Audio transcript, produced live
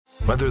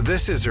Whether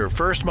this is her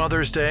first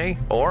Mother's Day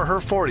or her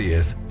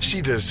 40th, she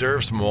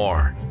deserves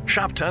more.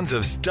 Shop tons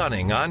of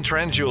stunning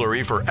on-trend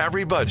jewelry for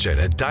every budget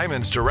at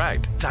Diamonds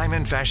Direct.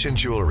 Diamond fashion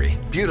jewelry,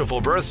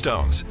 beautiful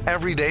birthstones,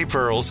 everyday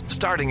pearls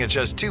starting at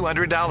just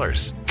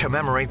 $200.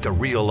 Commemorate the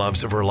real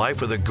loves of her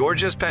life with a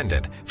gorgeous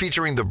pendant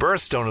featuring the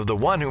birthstone of the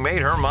one who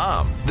made her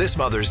mom. This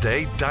Mother's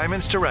Day,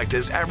 Diamonds Direct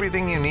is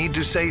everything you need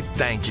to say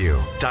thank you.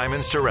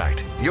 Diamonds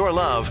Direct. Your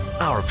love,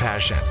 our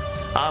passion.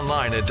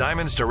 Online at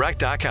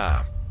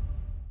diamondsdirect.com.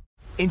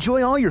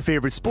 Enjoy all your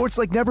favorite sports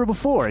like never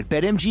before at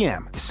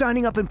BetMGM.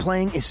 Signing up and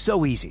playing is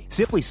so easy.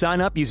 Simply sign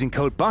up using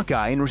code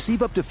Buckeye and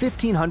receive up to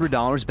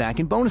 $1,500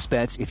 back in bonus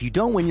bets if you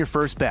don't win your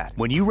first bet.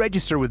 When you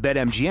register with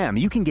BetMGM,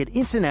 you can get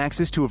instant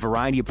access to a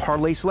variety of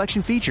parlay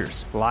selection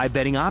features, live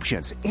betting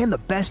options, and the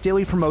best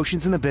daily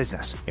promotions in the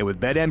business. And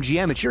with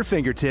BetMGM at your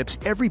fingertips,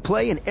 every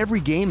play and every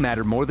game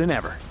matter more than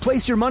ever.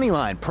 Place your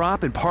moneyline,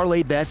 prop, and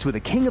parlay bets with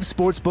the king of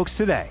sportsbooks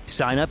today.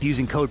 Sign up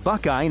using code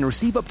Buckeye and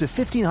receive up to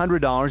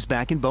 $1,500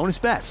 back in bonus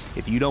bets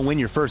if you don't win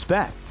your first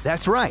bet.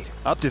 That's right,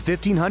 up to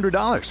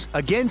 $1,500.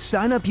 Again,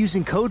 sign up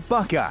using code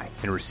Buckeye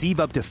and receive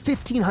up to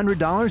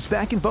 $1,500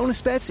 back in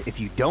bonus bets if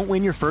you don't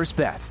win your first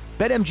bet.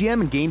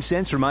 BetMGM and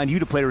GameSense remind you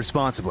to play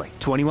responsibly.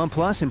 21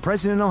 plus and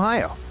present in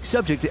Ohio.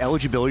 Subject to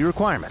eligibility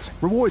requirements.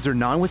 Rewards are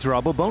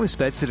non-withdrawable bonus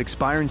bets that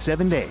expire in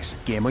 7 days.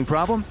 Gambling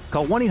problem?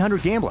 Call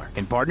 1-800-GAMBLER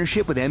in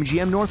partnership with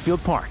MGM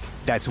Northfield Park.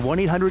 That's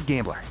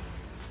 1-800-GAMBLER.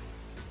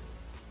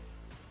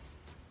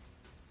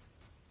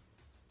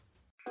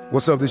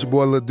 What's up, this your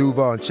boy Lil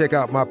Duval, and check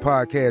out my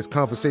podcast,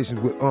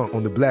 Conversations with Unc,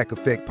 on the Black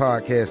Effect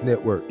Podcast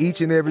Network.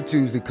 Each and every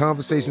Tuesday,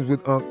 Conversations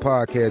with Unc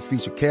podcast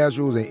feature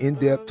casuals and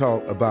in-depth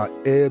talk about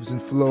ebbs and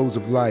flows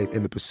of life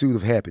and the pursuit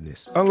of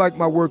happiness. Unlike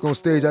my work on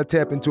stage, I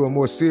tap into a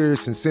more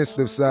serious and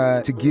sensitive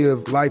side to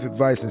give life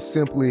advice and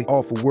simply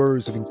offer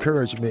words of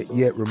encouragement,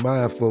 yet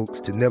remind folks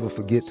to never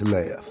forget to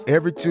laugh.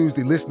 Every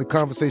Tuesday, listen to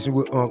Conversation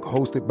with Unc,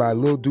 hosted by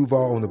Lil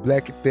Duval on the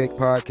Black Effect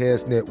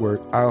Podcast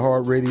Network,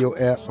 iHeartRadio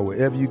app, or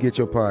wherever you get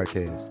your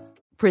podcasts.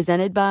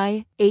 Presented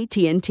by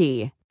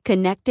AT&T.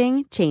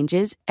 Connecting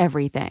changes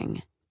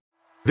everything.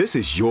 This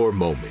is your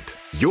moment,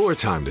 your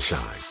time to shine,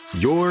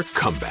 your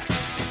comeback.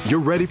 You're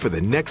ready for the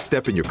next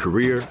step in your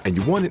career, and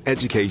you want an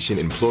education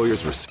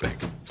employers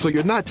respect. So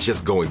you're not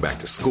just going back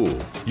to school,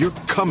 you're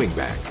coming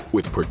back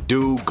with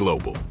Purdue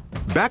Global.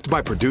 Backed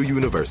by Purdue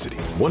University,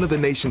 one of the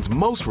nation's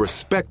most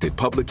respected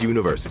public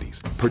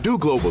universities, Purdue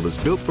Global is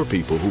built for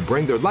people who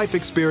bring their life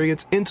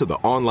experience into the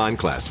online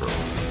classroom.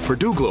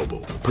 Purdue Global,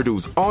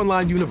 Purdue's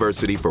online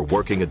university for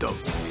working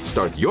adults.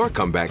 Start your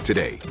comeback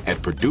today at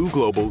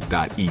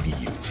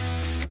purdueglobal.edu.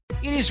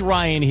 It is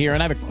Ryan here,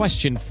 and I have a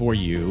question for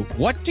you.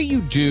 What do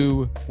you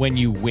do when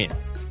you win?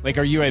 Like,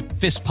 are you a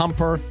fist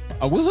pumper,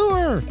 a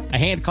woo-hooer, a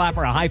hand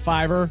clapper, a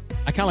high-fiver?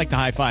 I kind of like the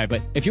high-five,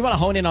 but if you want to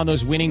hone in on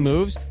those winning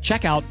moves,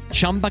 check out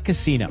Chumba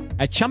Casino.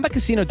 At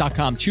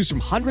ChumbaCasino.com, choose from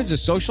hundreds of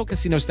social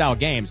casino-style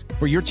games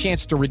for your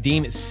chance to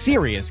redeem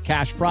serious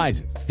cash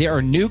prizes. There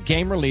are new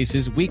game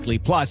releases weekly,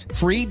 plus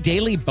free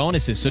daily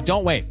bonuses, so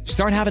don't wait.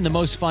 Start having the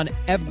most fun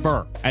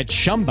ever at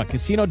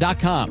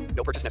ChumbaCasino.com.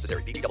 No purchase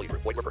necessary. VGW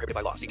Group. Void where prohibited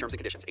by law. See terms and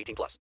conditions. 18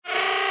 plus.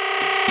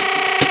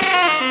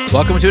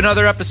 Welcome to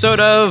another episode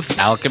of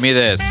Alchemy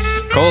This.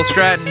 Cole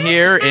Stratton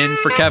here, in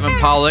for Kevin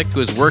Pollak,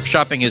 who is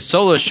workshopping his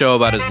solo show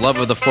about his love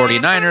of the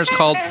 49ers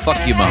called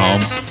Fuck You,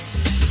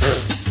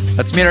 Mahomes.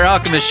 Let's meet our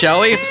alchemist,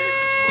 shall we?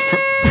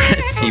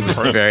 He was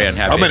very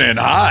unhappy. Coming in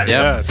hot.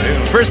 Yep.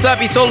 Yeah, first up,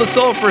 he sold his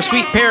soul for a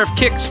sweet pair of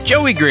kicks,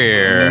 Joey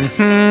Greer.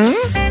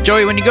 Mm-hmm.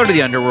 Joey, when you go to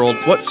the underworld,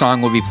 what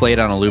song will be played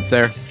on a loop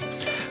there?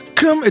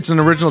 It's an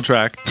original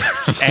track,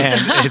 and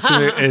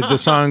the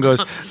song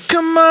goes,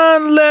 "Come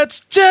on,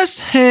 let's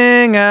just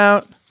hang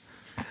out.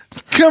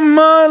 Come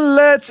on,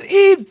 let's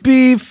eat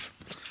beef.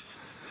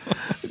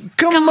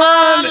 Come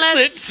on,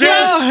 let's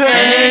just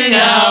hang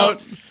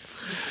out.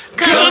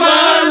 Come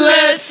on,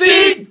 let's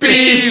eat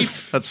beef."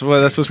 That's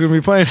what's going to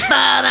be playing.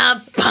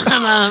 I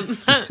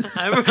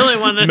really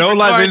want to. No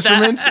live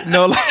instruments.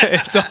 No,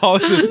 it's all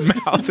just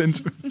mouth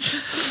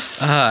instruments.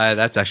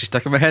 That's actually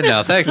stuck in my head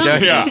now. Thanks,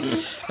 Joey. Yeah,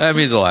 that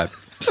means a lot.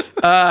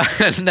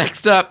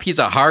 Next up, he's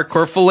a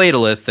hardcore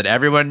philatelist that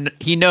everyone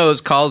he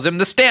knows calls him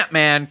the Stamp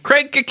Man,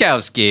 Craig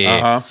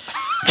Kakowski.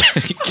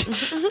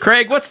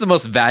 Craig, what's the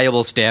most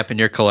valuable stamp in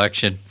your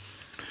collection?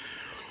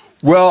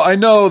 Well, I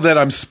know that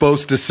I'm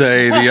supposed to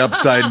say the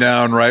upside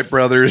down Wright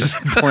Brothers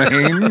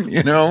plane,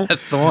 you know?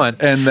 That's the one.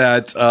 And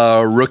that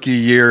rookie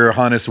year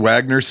Hannes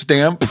Wagner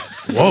stamp.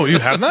 Whoa, you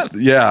have that?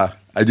 Yeah,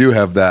 I do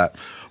have that.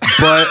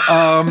 But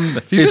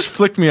you just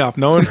flicked me off.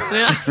 No one.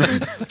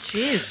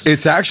 Jeez.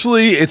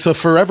 It's a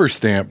forever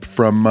stamp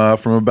from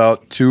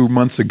about 2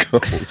 months ago.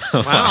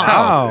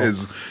 Wow.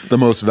 Is the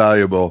most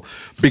valuable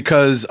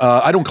because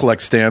I don't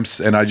collect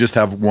stamps, and I just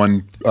have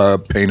one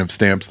pane of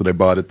stamps that I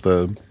bought at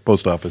the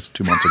post office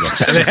 2 months ago.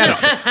 And it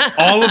had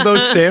all of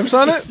those stamps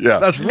on it? Yeah,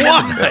 that's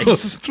wild.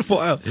 That's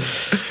wild.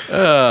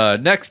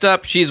 Next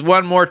up, she's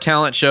won more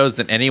talent shows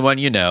than anyone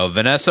you know,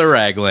 Vanessa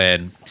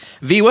Ragland.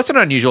 V, what's an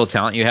unusual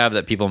talent you have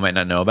that people might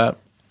not know about?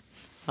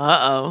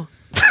 Uh-oh.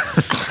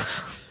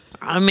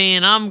 I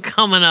mean, I'm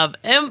coming up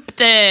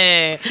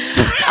empty.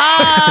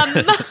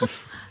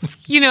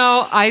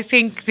 I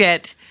think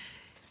that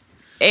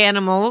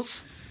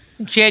animals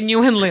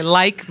genuinely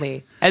like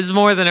me as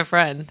more than a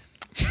friend.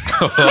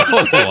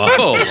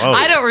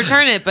 I don't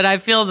return it, but I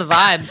feel the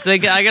vibes. I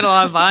get a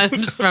lot of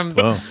vibes from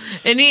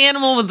any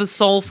animal with a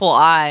soulful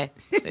eye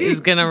is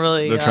gonna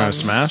really. They're trying to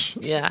smash.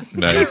 Yeah,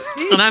 Nice.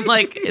 and I'm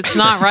like, it's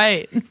not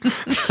right.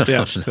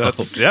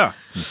 Yeah.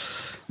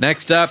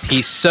 Next up,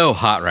 he's so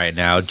hot right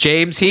now.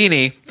 James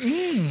Heaney.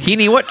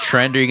 Heaney, what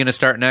trend are you going to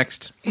start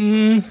next?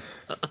 I'm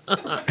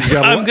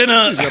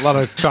gonna. Got a lot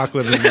of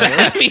chocolate in there.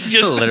 I mean,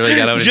 just Literally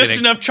got just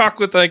enough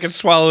chocolate that I can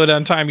swallow it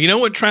on time. You know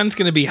what trend's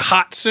going to be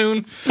hot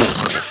soon?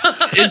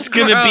 It's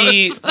going to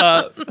be.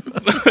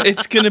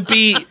 It's going to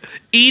be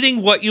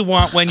eating what you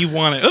want when you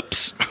want it.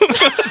 Oops.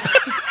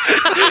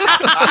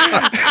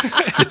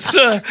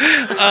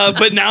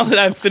 But now that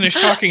I've finished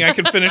talking, I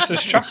can finish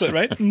this chocolate,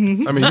 right?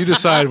 Mm-hmm. I mean, you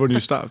decide when you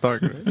stop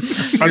talking.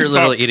 Right? You're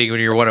literally eating when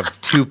you're one of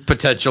two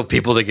potential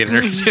people to get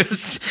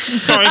introduced.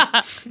 Sorry.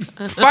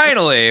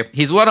 Finally,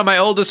 he's one of my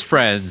oldest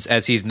friends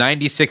as he's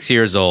 96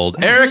 years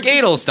old, Eric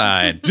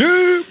Edelstein.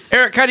 Yeah.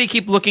 Eric, how do you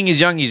keep looking as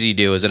young as you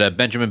do? Is it a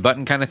Benjamin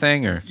Button kind of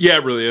thing? Or Yeah,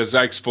 it really is.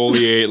 I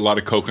exfoliate, a lot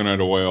of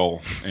coconut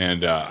oil,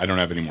 and I don't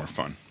have any more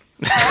fun.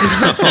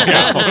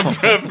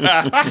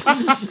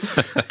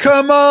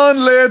 Come on,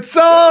 let's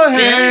all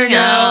hang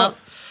out.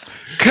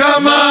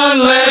 Come on,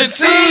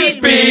 let's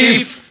eat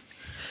beef.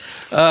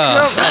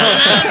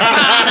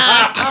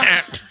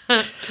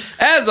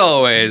 As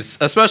always,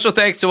 a special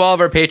thanks to all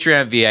of our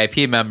Patreon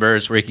VIP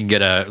members where you can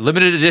get a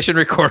limited edition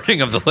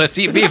recording of the Let's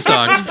Eat Beef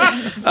song.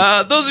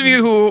 Those of you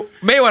who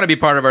may want to be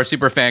part of our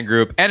super fan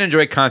group and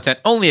enjoy content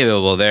only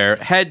available there,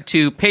 head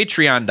to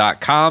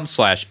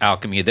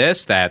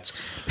patreon.com/alchemythis. That's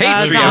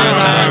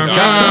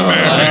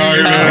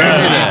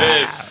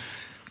patreon.com/alchemythis.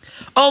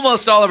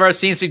 Almost all of our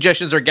scene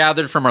suggestions are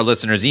gathered from our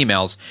listeners'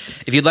 emails.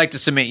 If you'd like to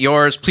submit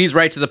yours, please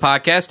write to the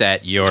podcast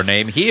at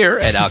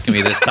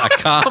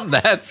yournamehere@alchemythis.com.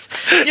 That's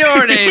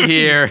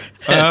yournamehere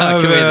at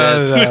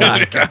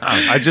alchemythis.com.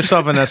 I just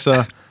saw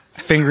Vanessa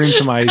fingering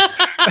some ice.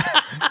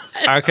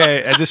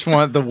 Okay, I just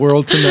want the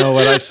world to know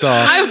what I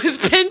saw. I was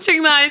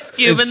pinching the ice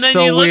cube, It's and then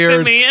so you looked weird.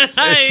 at me, and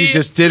She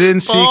just did it in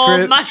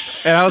secret. my-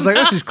 And I was like,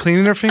 oh, she's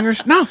cleaning her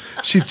fingers? No,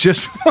 she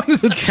just wanted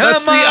to touch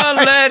Come the on,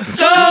 ice.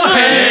 let's all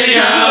hang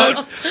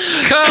out.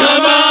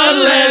 Come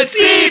on, let's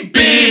eat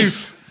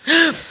beef.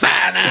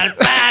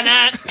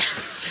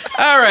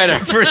 All right,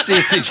 our first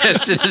scene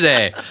suggestion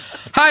today.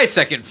 Hi,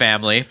 Second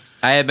Family.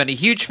 I have been a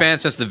huge fan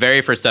since the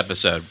very first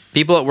episode.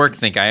 People at work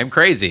think I am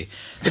crazy.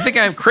 They think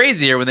I am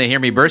crazier when they hear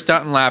me burst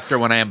out in laughter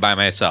when I am by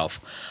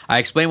myself. I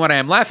explain what I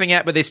am laughing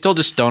at, but they still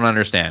just don't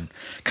understand.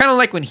 Kind of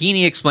like when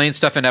Heaney explains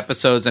stuff in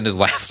episodes and is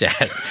laughed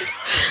at.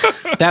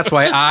 That's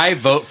why I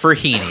vote for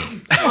Heaney.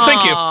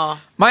 Thank you.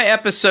 My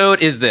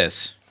episode is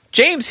this.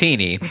 James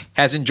Heaney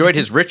has enjoyed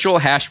his ritual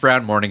hash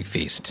brown morning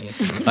feast.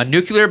 A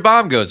nuclear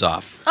bomb goes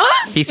off.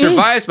 He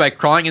survives by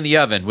crawling in the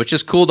oven, which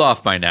is cooled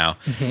off by now.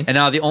 And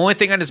now the only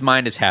thing on his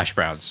mind is hash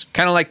browns.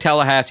 Kind of like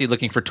Tallahassee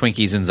looking for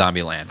Twinkies in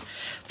Zombieland.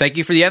 Thank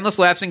you for the endless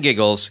laughs and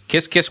giggles.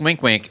 Kiss, kiss,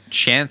 wink, wink.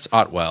 Chance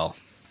Otwell.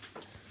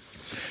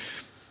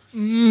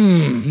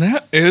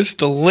 That is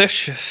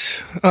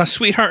delicious.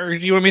 Sweetheart,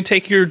 do you want me to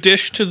take your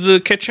dish to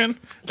the kitchen?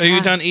 Are you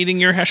done eating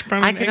your hash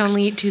brown I eggs? could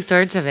only eat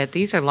 2/3 of it.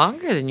 These are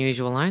longer than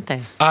usual, aren't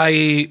they?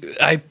 They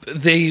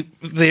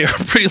are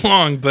pretty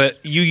long, but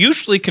you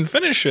usually can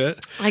finish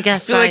it. I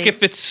guess feel like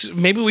if it's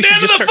maybe we should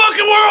just start.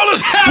 fucking world is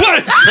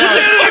happening! What the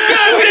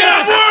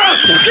goddamn world?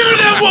 Give me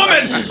that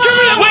woman! Give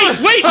me that woman!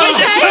 Wait!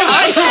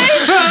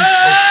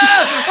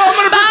 I'm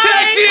gonna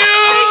protect you!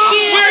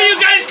 Where are you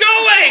guys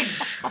going?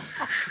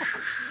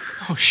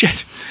 Oh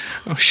shit!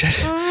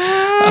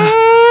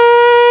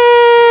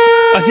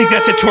 I think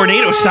that's a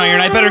tornado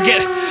siren. I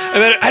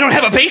don't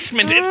have a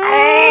basement. I'm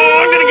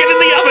gonna get in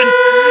the oven.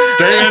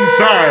 Stay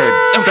inside.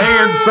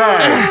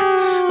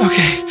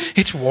 Okay,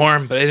 it's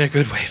warm, but in a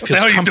good way. It feels What the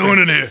hell are you comforting.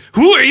 doing in here?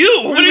 Who are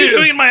you? What are you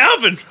doing in my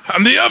oven?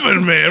 I'm the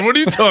oven man. What are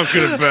you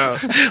talking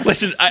about?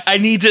 Listen, I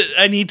need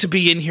to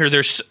be in here.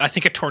 There's, I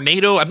think, a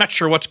tornado. I'm not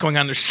sure what's going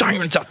on. There's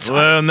sirens outside.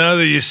 Well, now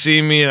that you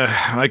see me,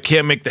 I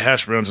can't make the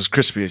hash browns as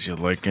crispy as you'd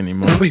like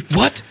anymore. Wait,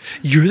 what?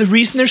 You're the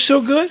reason they're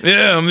so good?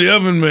 Yeah, I'm the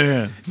oven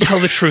man.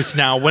 Tell the truth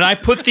now. When I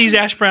put these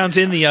hash browns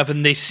in the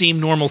oven, they seem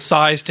normal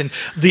sized, and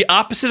the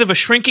opposite of a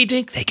shrinky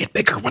dink, they get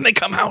bigger when they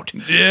come out.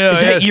 Yeah, Is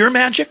that your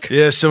magic?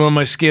 Yeah, some of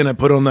my skin I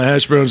put on the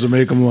hash browns to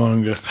make them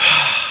longer.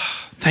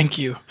 Thank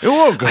you. You're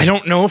welcome. I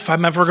don't know if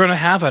I'm ever going to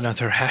have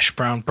another hash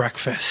brown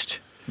breakfast.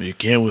 You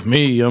can't with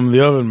me. I'm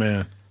the oven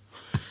man.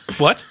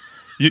 What?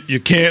 You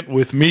can't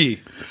with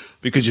me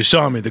because you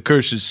saw me. The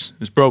curse is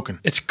broken.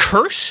 It's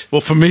curse?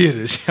 Well, for me it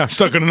is. I'm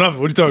stuck in an oven.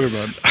 What are you talking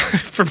about?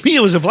 For me,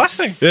 it was a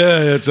blessing.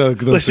 Yeah, it's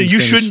Listen, you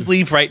shouldn't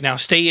leave right now.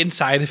 Stay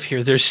inside of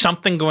here. There's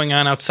something going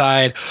on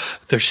outside.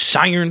 There's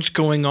sirens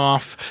going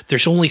off.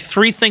 There's only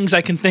 3 things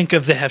I can think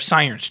of that have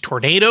sirens.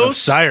 Tornadoes.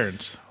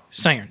 Sirens.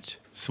 Sirens.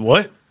 So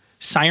what?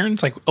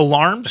 sirens, like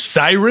alarms.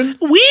 Siren?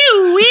 Woo,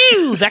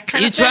 woo, that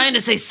kind You of thing. trying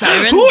to say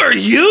siren? Who are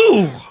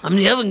you? I'm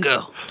the oven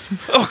girl.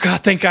 Oh,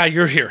 God, thank God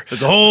you're here.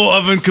 There's a whole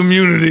oven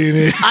community in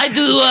here. I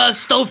do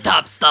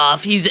stovetop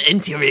stuff. He's an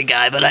interior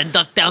guy, but I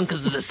ducked down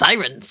because of the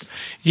sirens.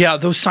 Yeah,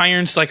 those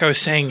sirens, like I was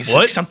saying, it's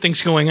like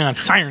something's going on.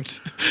 Sirens.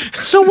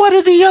 So what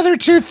are the other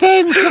two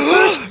things?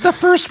 The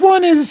first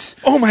one is...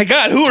 Oh, my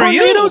God, who are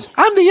you? tornadoes.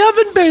 I'm the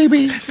oven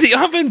baby. The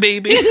oven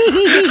baby.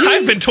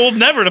 I've been told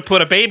never to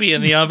put a baby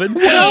in the oven.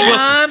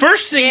 Well,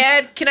 first thing...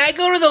 Dad, can I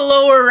go to the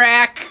lower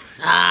rack?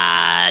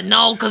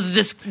 No, because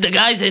the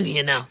guy's in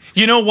here now.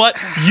 You know what?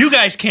 You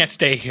guys can't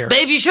stay here.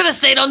 Babe, you should have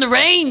stayed on the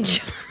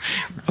range.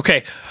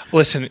 Okay,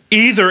 listen.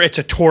 Either it's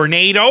a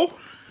tornado,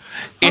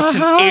 it's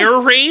an air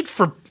raid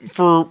for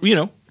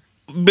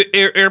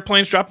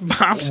airplanes dropping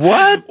bombs.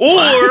 What?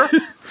 Or,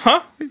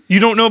 huh? You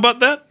don't know about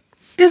that?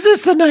 Is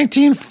this the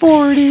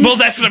 1940s? Well,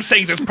 that's what I'm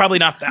saying. It's probably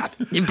not that.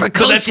 You're But that's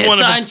precocious, one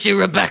of them. aren't you,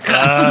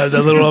 Rebecca?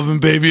 The little oven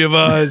baby of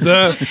ours.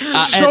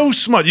 So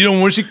smart. You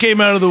know, when she came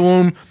out of the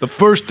womb, the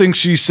first thing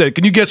she said,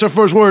 can you guess her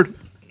first word?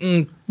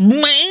 You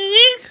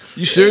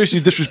serious?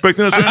 You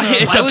disrespecting us right now?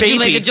 It's Why a would baby. you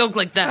make a joke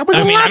like that? I was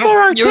a lot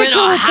more articulate You're in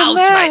our than house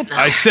that. right now.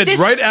 I said This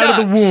right out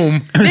of the sucks.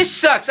 womb. This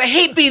sucks. I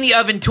hate being the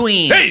oven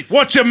tween. Hey,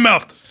 watch your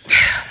mouth.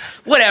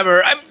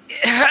 Whatever.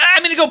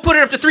 I'm gonna go put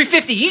it up to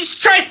 350. You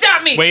just try to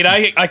stop me. Wait,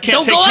 I can't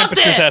Don't take go out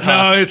temperatures there. that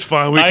high. No, it's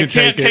fine. We I can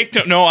can't take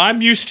it. No,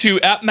 I'm used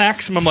to at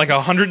maximum like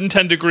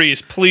 110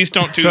 degrees. Please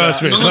don't do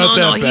Trust that. me. No, It's no, not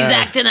no, that he's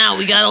bad. acting out.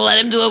 We gotta let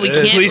him do it. We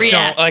can't Please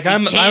react. don't. Like We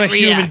I'm can't a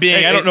human react.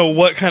 being. I don't know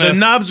what kind The of.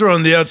 knobs are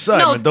on the outside,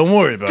 No, man. Don't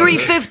worry about it.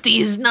 350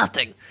 is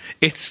nothing.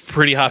 It's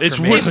pretty hot It's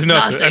for me. really It's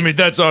nothing. nothing. I mean,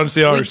 that's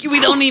honestly ours. We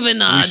don't even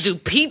We do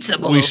pizza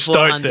below we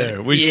start 400.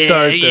 there. We yeah,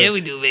 start there. Yeah, we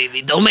do,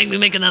 baby. Don't make me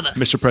make another.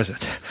 Mr.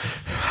 President,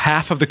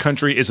 half of the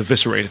country is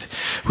eviscerated.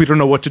 We don't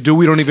know what to do.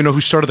 We don't even know who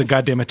started the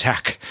goddamn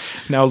attack.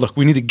 Now, look,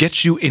 we need to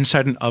get you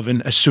inside an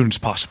oven as soon as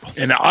possible.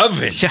 An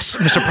oven? Yes,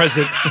 Mr.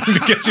 President. We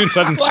need to get you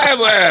inside an oven.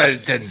 Well,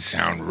 it doesn't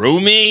sound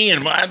roomy,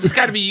 and it's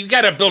got to be. You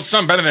got to build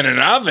something better than an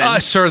oven.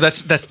 Sir,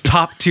 that's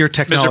top tier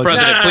technology. Mr.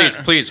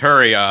 President, please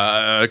hurry.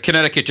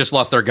 Connecticut just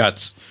lost their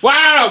guts.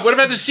 Wow! What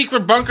about the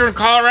secret bunker in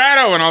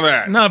Colorado and all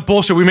that? No,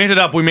 bullshit. We made it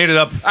up. It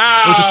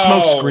was a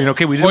smoke screen,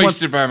 okay? We didn't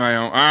hoisted by my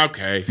own.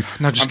 Okay.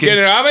 No, just I'm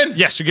getting an oven?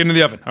 Yes, you're getting in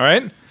the oven, all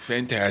right?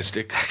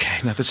 Fantastic.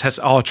 Okay, now this has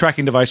all a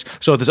tracking device,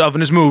 so if this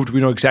oven is moved, we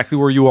know exactly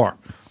where you are.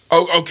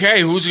 Oh,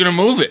 okay. Who's going to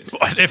move it?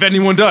 If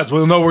anyone does,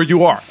 we'll know where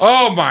you are.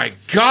 Oh, my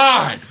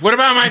God. What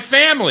about my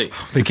family?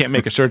 They can't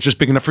make it, sir. It's just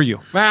big enough for you.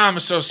 Well, I'm a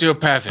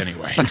sociopath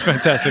anyway. That's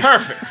fantastic.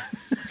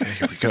 Perfect. Okay,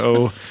 here we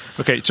go.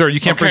 Okay, sir, you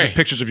can't bring Okay. us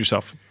pictures of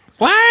yourself.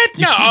 What?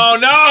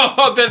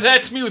 No.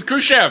 That's me with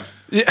Khrushchev.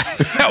 Yeah,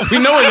 we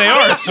know where they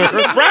are, sir.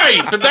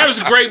 Right, but that was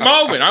a great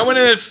moment. I went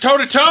in this toe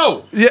to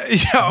toe.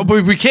 Yeah,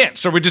 but we can't.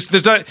 So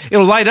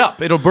it'll light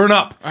up. It'll burn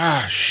up.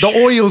 Ah, shit. The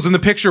oils in the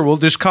picture will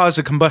just cause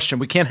a combustion.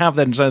 We can't have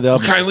that inside the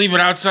oven. Can I leave it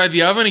outside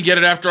the oven and get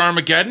it after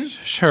Armageddon?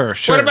 Sure.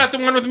 What about the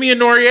one with me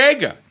and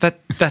Noriega?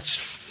 That's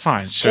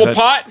fine, sir. Full That-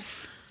 pot?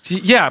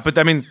 Yeah, but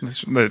I mean,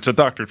 it's a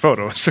doctored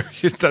photo, sir.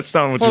 That's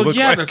not what you Well, look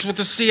yeah, like. that's what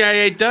the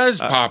CIA does,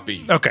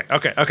 Poppy. Okay,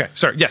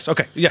 sir. Yes,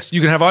 okay. Yes, you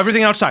can have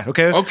everything outside,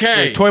 okay? Okay.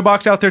 We have a toy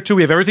box out there, too.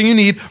 We have everything you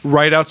need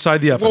right outside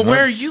the oven. Well, all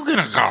where are right? you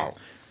going to go?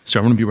 Sir,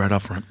 I'm going to be right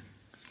out front.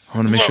 I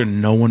want to make sure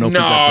no one opens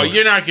that No, door.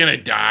 you're not going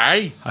to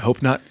die. I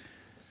hope not,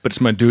 but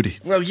it's my duty.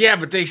 Well, yeah,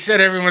 but they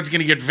said everyone's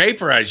going to get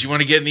vaporized. You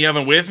want to get in the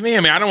oven with me? I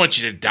mean, I don't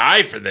want you to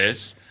die for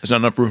this. There's not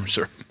enough room,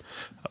 sir.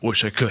 I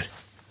wish I could.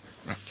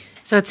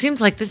 So it seems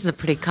like this is a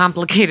pretty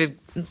complicated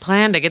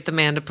plan to get the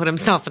man to put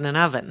himself in an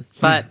oven.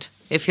 But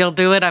if he'll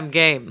do it, I'm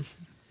game.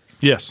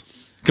 Yes.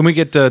 Can we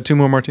get 2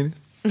 more martinis?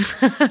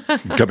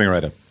 Coming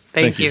right up.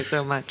 Thank you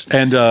so much.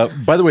 And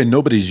by the way,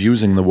 nobody's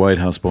using the White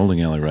House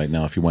bowling alley right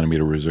now if you wanted me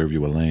to reserve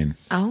you a lane.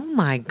 Oh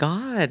my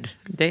God,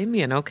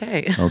 Damien.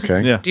 Okay.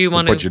 Okay? Yeah. Do you We'll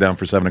want put to? you down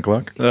for 7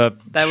 o'clock? That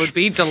would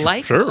be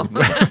delightful.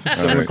 Sure.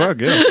 7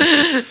 o'clock, yeah.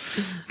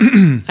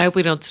 I hope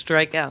we don't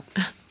strike out.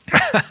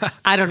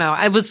 I don't know.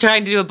 I was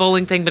trying to do a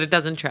bowling thing, but it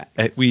doesn't track.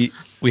 Hey, we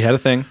had a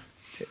thing,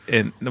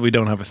 and we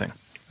don't have a thing.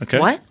 Okay?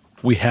 What?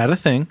 We had a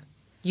thing.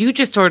 You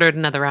just ordered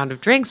another round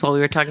of drinks while we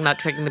were talking about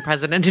tricking the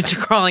president into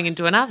crawling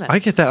into an oven. I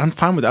get that. I'm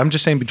fine with it. I'm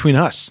just saying between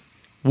us.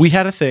 We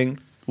had a thing.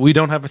 We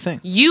don't have a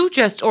thing. You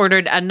just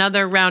ordered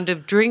another round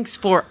of drinks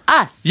for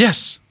us.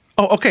 Yes.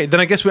 Oh, okay. Then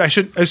I guess I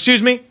should.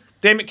 Excuse me,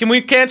 Damien. Can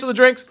we cancel the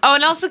drinks? Oh,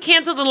 and also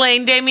cancel the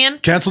lane, Damien.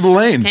 Cancel the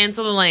lane.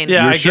 Cancel the lane.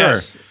 Yeah, You're I sure?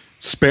 guess.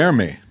 Spare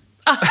me.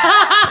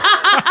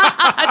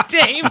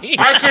 Damien.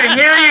 I can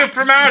hear you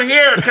from out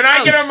here. Can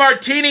I get a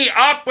martini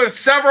up with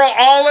several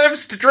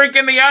olives to drink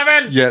in the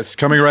oven? Yes,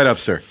 coming right up,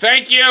 sir.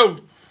 Thank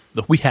you.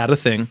 Look, we had a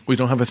thing. We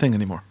don't have a thing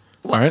anymore.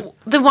 All right.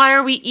 Then why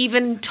are we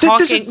even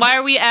talking? Why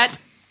are we at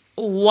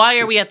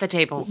the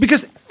table?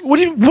 Because what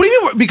do you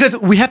mean? Because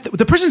we have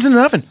the person's in an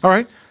oven. All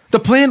right. The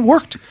plan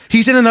worked.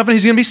 He's in an oven.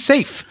 He's going to be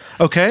safe.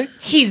 Okay.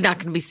 He's not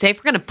going to be safe.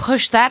 We're going to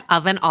push that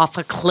oven off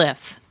a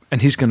cliff.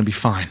 and he's going to be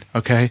fine,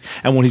 okay?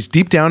 And when he's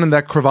deep down in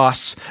that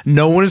crevasse,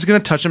 no one is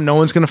going to touch him. No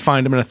one's going to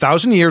find him. In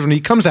 1,000 years, when he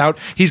comes out,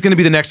 he's going to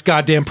be the next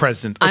goddamn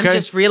president, okay? I'm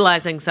just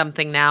realizing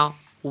something now.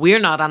 We're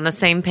not on the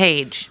same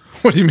page.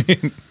 What do you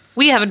mean?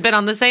 We haven't been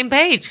on the same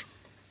page.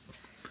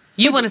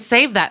 You want to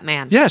save that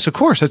man. Yes, of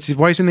course. That's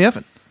why he's in the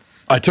oven.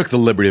 I took the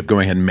liberty of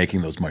going ahead and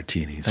making those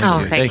martinis.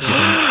 Thank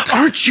you.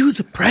 Aren't you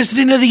the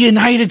president of the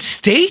United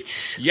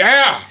States?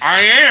 Yeah, I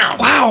am.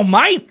 Wow,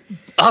 my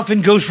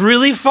oven goes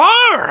really far.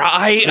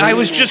 I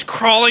was just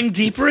crawling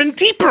deeper and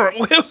deeper.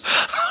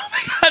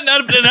 Oh my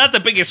God, not the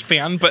biggest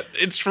fan, but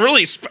it's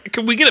really.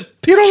 Can we get a?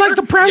 You don't like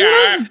the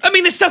president? Yeah. I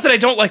mean, it's not that I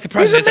don't like the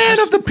president. He's a man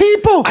of the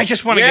people. I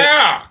just want to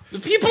Yeah, the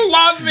people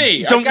love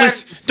me.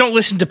 Don't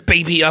listen to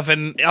Baby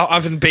Oven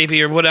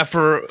Baby or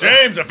whatever.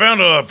 James, I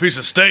found a piece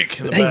of steak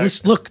in the Hey, back.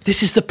 look,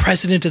 this is the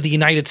president of the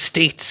United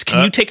States.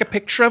 Can you take a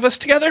picture of us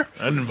together?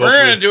 I didn't vote We're for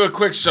gonna you. do a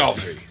quick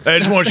selfie. I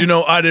just want you to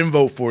know I didn't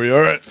vote for you,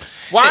 all right?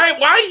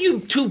 Why do you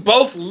two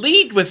both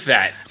lead with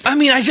that? I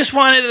mean, I just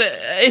wanted.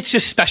 It's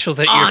just special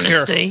that you're here.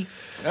 Honesty.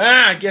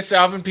 I guess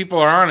Alvin people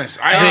are honest.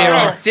 They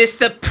are. Is this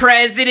the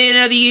president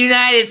of the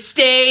United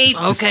States?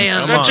 Okay,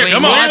 Such a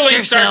clearly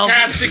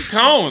sarcastic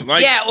tone.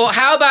 Like, Yeah, well,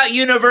 how about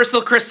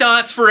universal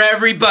croissants for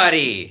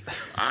everybody?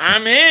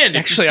 I'm in.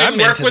 Actually, it just I'm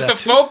didn't work into with that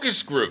the too.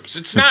 focus groups.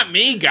 It's not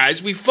me,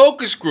 guys. We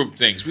focus group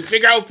things. We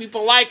figure out what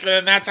people like,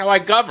 and that's how I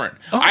govern.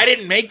 I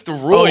didn't make the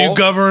rule. Oh, you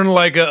govern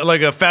like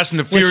a Fast and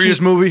the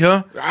Furious movie,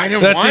 huh? I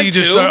didn't That's want how you to.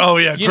 just start. Oh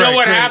yeah, You great, know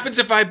what great. happens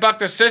if I buck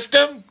the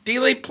system?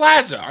 Dealey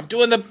Plaza. I'm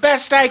doing the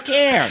best I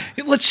can.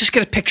 Let's just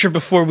get a picture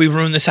before we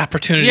ruin this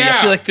opportunity. I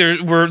Yeah. feel like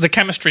the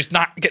chemistry's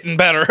not getting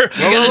better.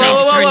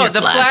 Whoa,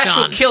 the flash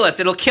will kill us.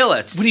 It'll kill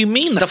us. What do you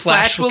mean the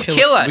flash will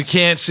kill us? We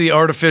can't see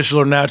artificial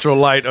or natural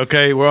light.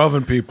 Okay, we're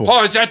oven people.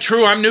 Oh, is that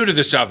true? I'm new to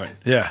this oven.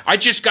 Yeah. I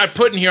just got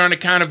put in here on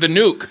account of the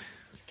nuke.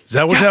 Is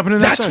that what's happening?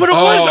 That's what it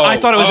was. I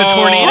thought it was a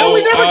tornado. Oh,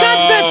 we never got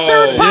to that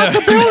third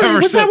possibility. never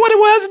Was said- that what it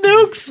was,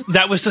 Nukes?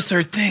 That was the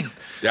third thing.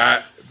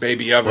 That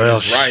baby oven Well,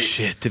 is right.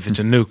 shit. If it's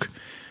a nuke,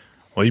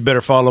 well, you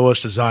better follow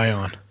us to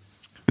Zion.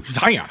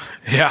 Zion.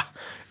 Yeah.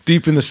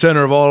 Deep in the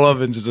center of all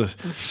ovens is a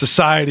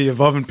society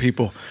of oven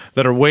people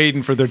that are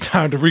waiting for their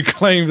time to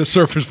reclaim the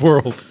surface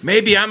world.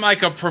 Maybe I'm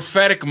like a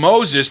prophetic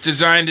Moses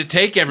designed to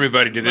take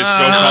everybody to this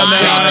so-called I don't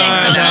think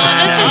so.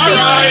 No, this is the All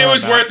right, other. it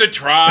was worth a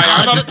try.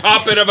 I'm a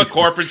puppet of a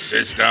corporate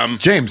system.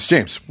 James,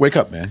 wake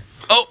up, man.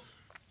 Oh.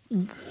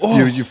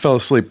 You fell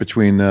asleep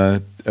between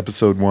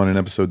episode 1 and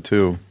episode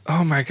 2.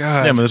 Oh my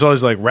God. Yeah, but there's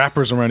always like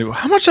rappers around you.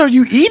 How much are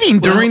you eating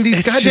during these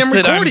It's goddamn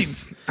just that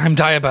recordings? I'm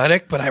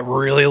diabetic, but I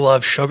really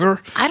love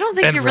sugar. I don't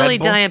think And you're really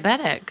Red Bull.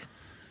 diabetic.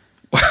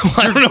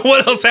 I don't know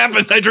what else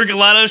happens. I drink a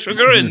lot of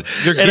sugar and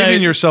You're and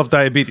giving I- yourself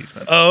diabetes,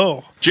 man.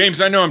 Oh,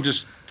 James, I know I'm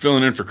just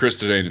filling in for Chris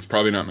today, and it's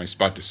probably not my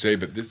spot to say,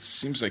 but this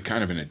seems like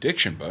kind of an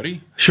addiction,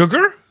 buddy.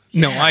 sugar?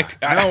 No, I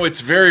know it's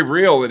very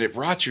real, and it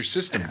rots your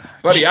system.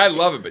 Buddy, I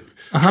love it, but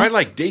try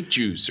like date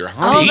juice or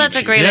honey. Oh, that's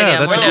a great Yeah, idea.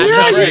 that's We're a not- good-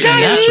 Yeah, you Right,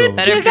 gotta natural. eat.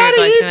 Better You for your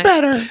gotta eat glycemic.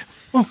 better.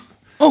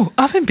 Oh,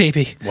 oven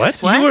baby. What?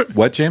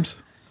 What, James?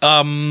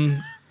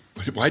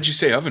 Why'd you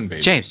say oven,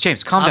 baby?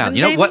 James, calm Oven down.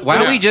 You know baby? what? Why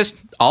don't Yeah. we just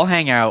all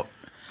hang out?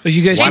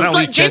 You guys Why James, don't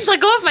we James, just- let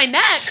go of my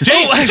neck.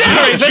 Sorry. Whoa,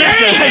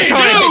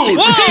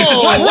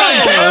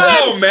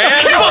 man!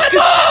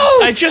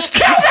 I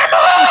just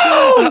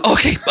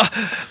okay.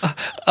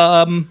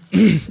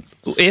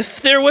 If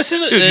there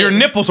wasn't, Dude, your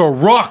nipples are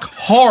rock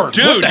hard.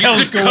 Dude, what the you hell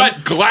is could going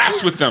cut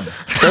glass with them.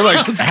 They're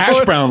like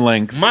hash brown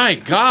length. My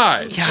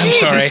God. yeah, I'm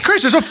Jesus sorry.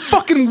 Christ, they're so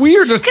fucking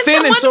weird. They're Can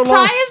thin and so someone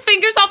long. pry his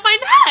fingers off my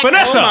neck?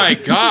 Vanessa! Oh, my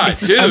God,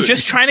 dude. I'm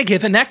just trying to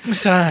give a neck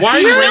massage. Why are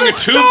you wearing a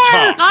tube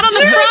top? Not on the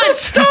front.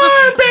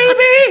 Star,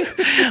 baby.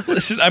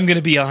 Listen, I'm going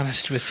to be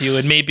honest with you,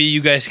 and maybe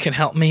you guys can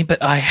help me.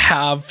 But I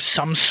have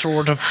some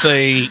sort of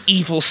the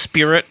evil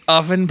spirit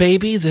oven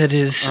baby that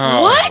is.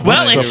 What?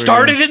 Well, it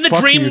started in the fuck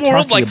are dream you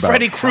world talking like about?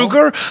 Freddy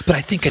Krueger, but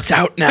I think it's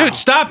out now. Dude,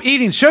 stop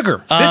eating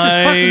sugar. This is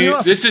fucking you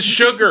up. This is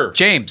sugar.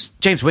 James,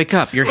 wake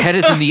up. Your head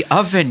is in the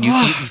oven.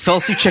 You fell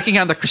asleep checking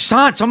on the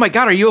croissants. Oh my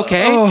God, are you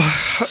okay? Oh,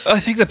 I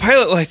think the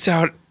pilot light's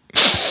out.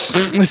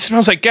 It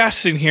smells like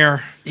gas in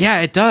here.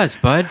 Yeah, it does,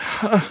 bud.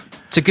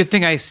 It's a good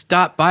thing I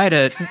stopped by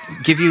to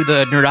give you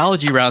the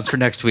nerdology rounds for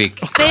next week.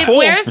 Babe, Cole.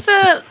 where's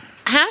the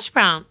hash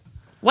brown?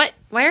 What?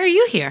 Why are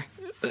you here?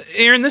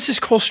 Aaron, this is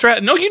Cole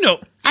Stratton. No, you know.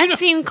 I've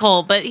seen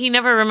Cole, but he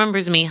never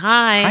remembers me.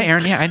 Hi. Hi,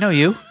 Aaron. Yeah, I know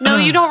you. No,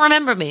 you don't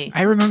remember me.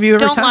 I remember you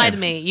every Don't time. lie to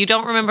me. You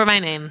don't remember my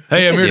name.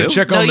 Hey, Yes, I'm I here to do.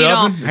 check No, on the you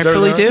oven. don't. Is I that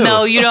really right? do.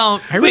 No, you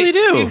don't. I really do.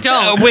 You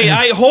don't. Wait,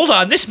 hold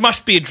on. This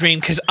must be a dream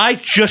because I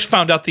just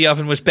found out the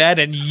oven was bad,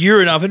 and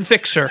you're an oven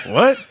fixer.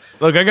 What?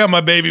 Look, I got my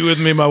baby with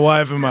me, my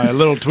wife, and my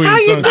little tween How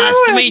you son. doing?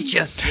 Nice to meet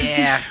you.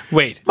 Yeah.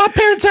 Wait. My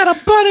parents had a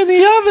bun in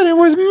the oven. It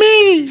was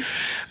me.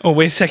 Oh,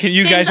 wait a second.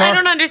 You James, guys I are.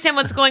 don't understand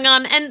what's going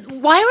on.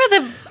 And why were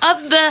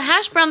the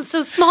hash browns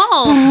so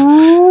small?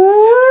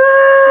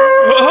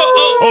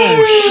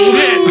 Oh,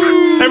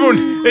 shit. Everyone,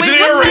 it's Wait, an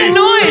air what's that raid.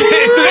 noise?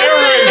 It's an air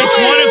raid. It's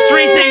one of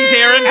three things,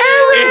 Aaron.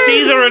 It's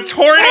either a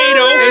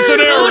tornado. It's an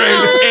air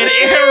raid. An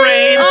air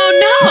raid. Oh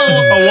no!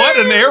 A what?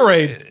 An air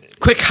raid.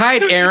 Quick,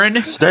 hide, Aaron.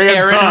 Stay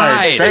Aaron, inside.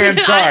 hide. Stay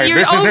inside. You're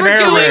This is an air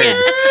overdoing raid.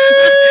 it.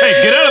 Hey,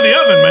 get out of the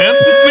oven, man.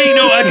 Wait,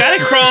 no, I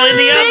gotta crawl in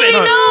the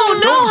Baby, oven. no,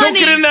 Don't honey.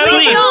 get in that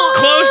Please Please, don't.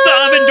 close the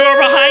oven door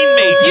behind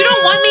me. You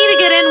don't want me to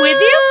get in with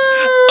you?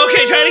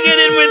 Okay, try to get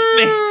in with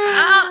me.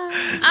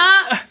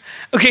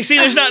 Okay, see,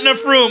 there's not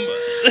enough room.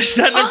 There's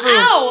not enough room.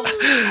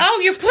 Oh,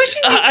 you're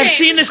pushing me, I've James.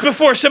 seen this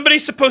before.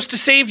 Somebody's supposed to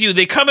save you.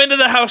 They come into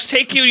the house,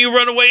 take you, you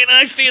run away, and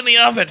I stay in the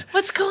oven.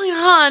 What's going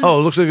on? Oh,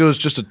 it looks like it was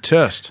just a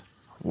test.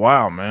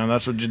 Wow, man,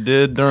 that's what you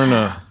did during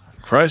a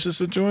crisis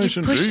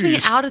situation? Pushed me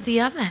Jeez. out of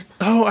the oven.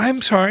 Oh,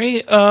 I'm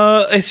sorry.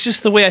 It's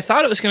just the way I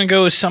thought it was going to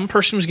go is some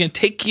person was going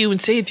to take you and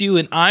save you,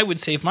 and I would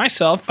save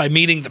myself by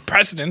meeting the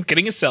president,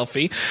 getting a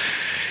selfie,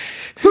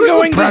 and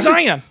going to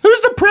Zion.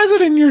 Who's the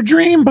president in your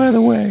dream, by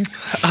the way?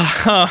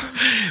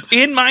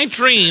 In my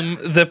dream,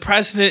 the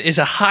president is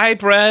a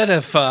hybrid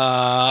of...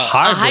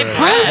 Hybrid.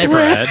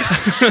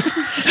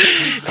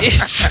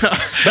 It's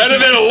Better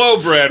than a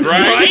low bread,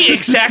 right? right,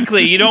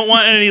 exactly. You don't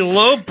want any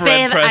low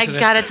bread Babe, president. I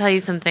gotta tell you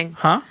something.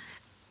 Huh?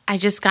 I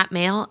just got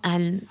mail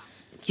and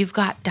you've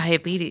got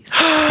diabetes.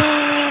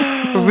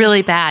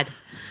 Really bad.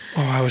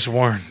 Oh, I was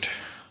warned.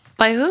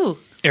 By who?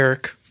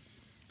 Eric.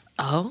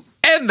 Oh.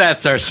 And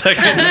that's our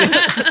second scene.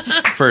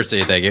 First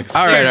scene, thank you.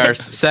 All right, our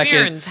second.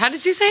 Sirens. How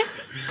did you say it?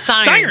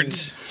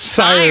 Sirens.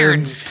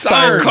 Sirens.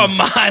 Oh, come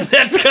on.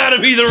 That's got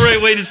to be the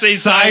right way to say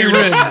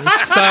sirens.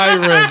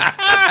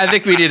 I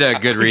think we need a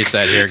good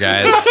reset here,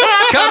 guys.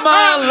 Come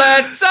on,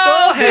 let's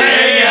all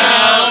hang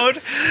out.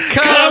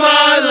 Come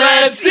on,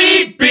 let's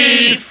eat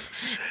beef.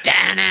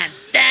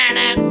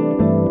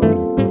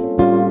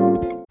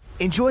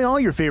 Enjoy all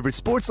your favorite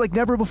sports like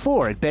never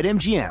before at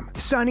BetMGM.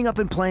 Signing up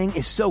and playing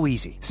is so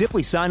easy.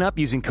 Simply sign up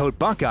using code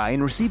Buckeye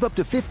and receive up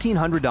to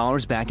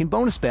 $1,500 back in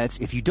bonus bets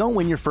if you don't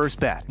win your first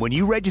bet. When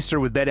you register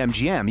with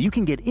BetMGM, you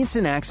can get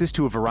instant access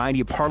to a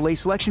variety of parlay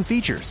selection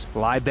features,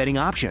 live betting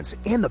options,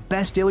 and the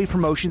best daily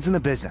promotions in the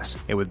business.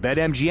 And with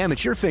BetMGM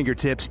at your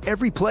fingertips,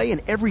 every play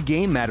and every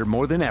game matter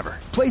more than ever.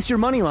 Place your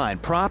moneyline,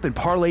 prop, and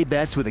parlay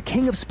bets with the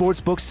king of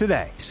sportsbooks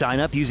today. Sign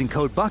up using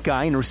code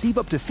Buckeye and receive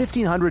up to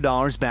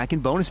 $1,500 back in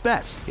bonus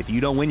bets if you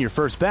don't win your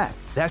first bet.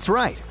 That's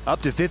right,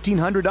 up to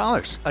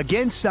 $1,500.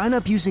 Again, sign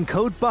up using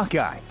code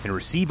Buckeye and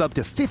receive up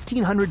to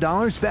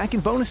 $1,500 back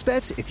in bonus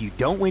bets if you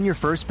don't win your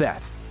first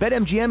bet.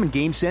 BetMGM and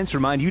GameSense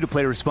remind you to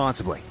play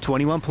responsibly.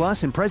 21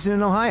 plus and present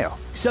in Ohio.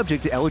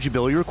 Subject to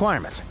eligibility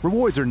requirements.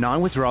 Rewards are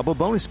non-withdrawable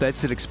bonus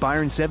bets that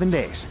expire in 7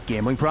 days.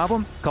 Gambling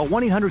problem? Call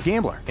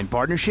 1-800-GAMBLER in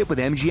partnership with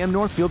MGM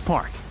Northfield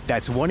Park.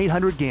 That's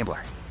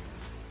 1-800-GAMBLER.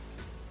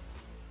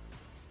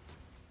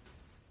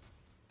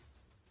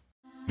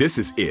 This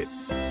is it.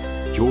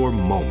 Your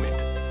moment.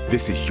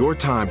 This is your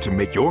time to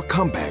make your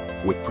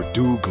comeback with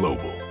Purdue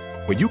Global.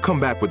 When you come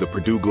back with a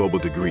Purdue Global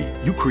degree,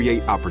 you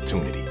create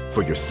opportunity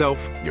for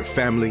yourself, your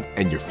family,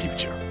 and your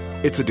future.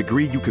 It's a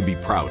degree you can be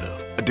proud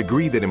of, a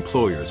degree that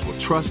employers will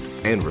trust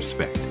and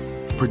respect.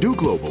 Purdue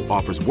Global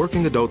offers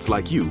working adults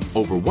like you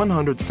over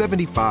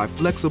 175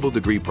 flexible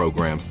degree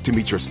programs to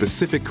meet your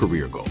specific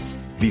career goals.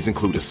 These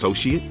include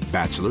associate,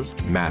 bachelor's,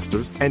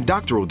 master's, and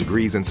doctoral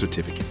degrees and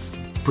certificates.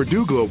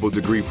 Purdue Global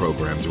degree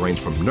programs range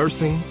from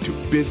nursing to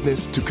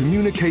business to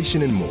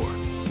communication and more.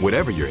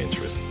 Whatever your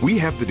interest, we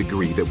have the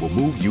degree that will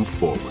move you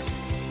forward.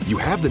 You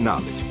have the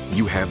knowledge,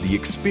 you have the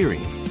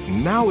experience.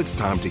 Now it's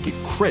time to get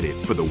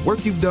credit for the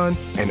work you've done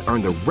and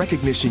earn the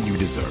recognition you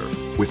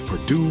deserve with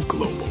Purdue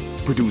Global,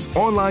 Purdue's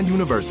online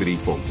university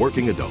for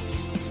working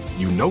adults.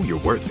 You know you're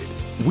worth it.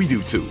 We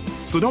do too.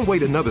 So don't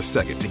wait another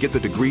second to get the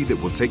degree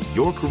that will take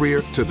your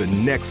career to the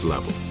next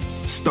level.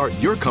 Start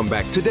your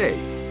comeback today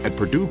at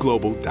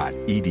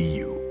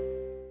purdueglobal.edu.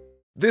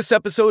 This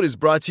episode is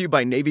brought to you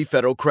by Navy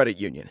Federal Credit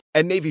Union.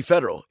 At Navy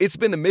Federal, it's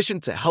been the mission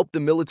to help the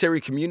military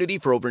community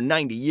for over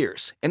 90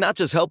 years. And not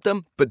just help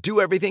them, but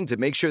do everything to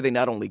make sure they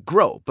not only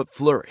grow, but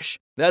flourish.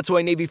 That's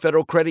why Navy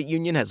Federal Credit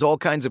Union has all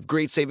kinds of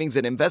great savings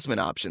and investment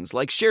options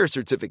like share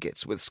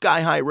certificates with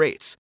sky-high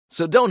rates.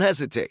 So don't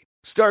hesitate.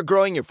 Start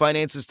growing your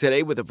finances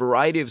today with a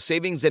variety of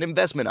savings and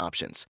investment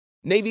options.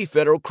 Navy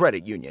Federal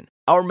Credit Union.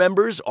 Our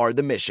members are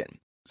the mission.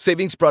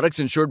 Savings products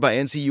insured by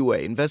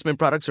NCUA. Investment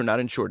products are not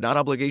insured, not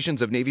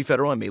obligations of Navy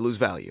Federal and may lose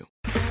value.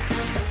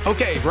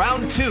 Okay,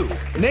 round two.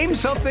 Name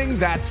something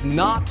that's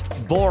not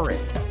boring.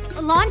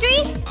 A laundry?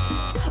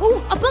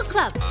 Ooh, a book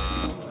club.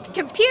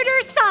 Computer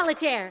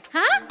solitaire,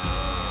 huh?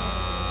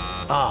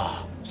 Ah,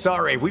 oh,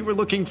 sorry, we were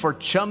looking for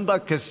Chumba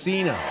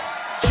Casino.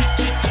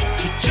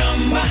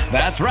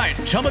 That's right,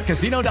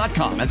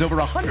 ChumbaCasino.com has over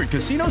 100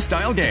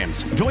 casino-style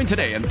games. Join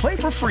today and play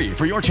for free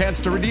for your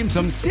chance to redeem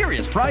some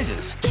serious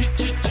prizes.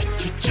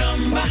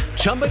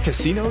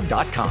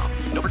 ChumbaCasino.com.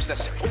 No purchase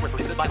necessary. Void where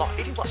prohibited by law.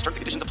 18 plus. Terms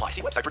and conditions apply.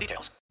 See website for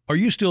details. Are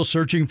you still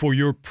searching for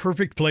your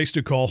perfect place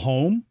to call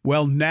home?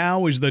 Well,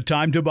 now is the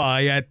time to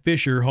buy at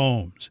Fisher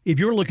Homes. If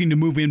you're looking to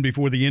move in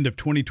before the end of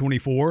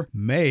 2024,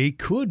 May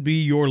could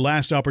be your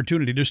last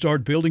opportunity to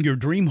start building your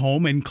dream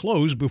home and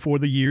close before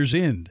the year's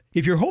end.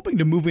 If you're hoping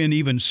to move in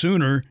even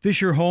sooner,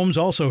 Fisher Homes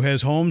also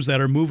has homes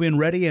that are move-in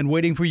ready and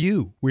waiting for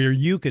you, where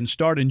you can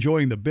start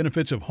enjoying the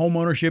benefits of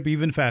homeownership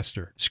even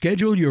faster.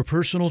 Schedule your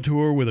personal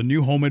tour with a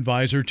new home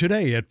advisor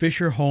today at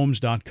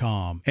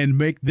FisherHomes.com and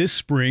make this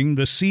spring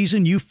the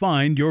season you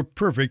find your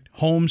perfect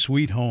home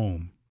sweet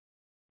home.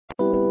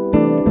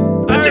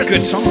 That's a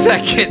good song.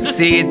 Second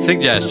seed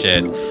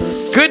suggestion.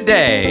 Good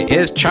day.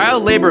 Is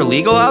child labor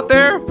legal out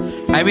there?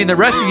 I mean, the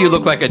rest of you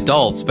look like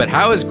adults, but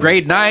how is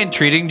grade 9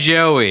 treating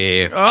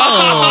Joey?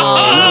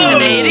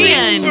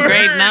 Canadian,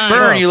 grade 9.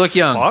 Burn, you look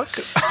young.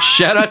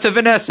 Shout out to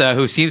Vanessa,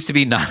 who seems to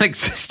be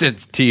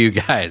non-existent to you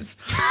guys.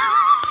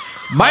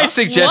 My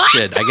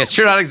suggestion. I guess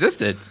you're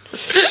non-existent.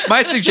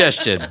 My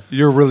suggestion.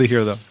 You're really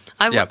here, though.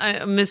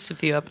 I missed a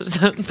few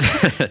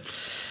episodes.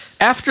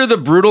 After the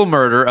brutal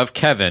murder of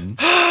Kevin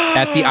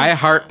at the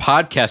iHeart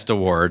Podcast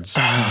Awards,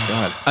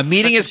 a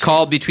meeting is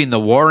called between the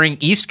warring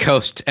East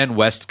Coast and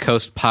West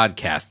Coast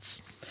podcasts.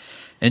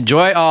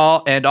 Enjoy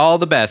all and all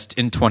the best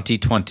in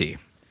 2020.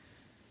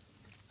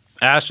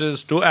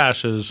 Ashes to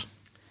ashes,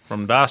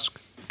 from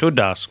dusk to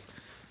dusk,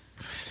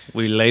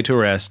 we lay to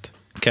rest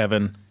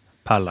Kevin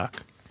Pollak.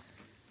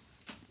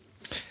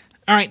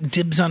 All right,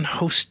 dibs on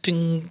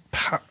hosting.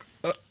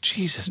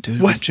 Jesus, dude,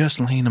 what? we're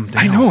just laying them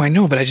down. I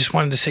know, but I just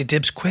wanted to say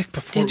dibs quick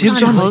before.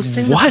 Dibs on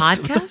hosting the what?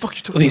 podcast? What the fuck are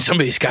you talking? I mean,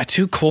 somebody's got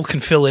to. Cole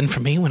can fill in for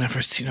me whenever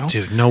it's,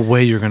 Dude, no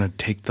way you're going to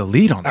take the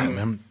lead on that,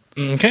 man.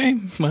 Okay,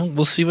 well,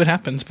 we'll see what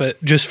happens.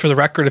 But just for the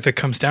record, if it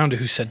comes down to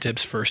who said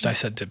dibs first, I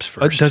said dibs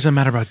first. It doesn't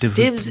matter about dibs.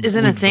 Dibs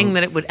isn't a thing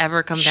that it would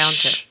ever come down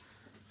to.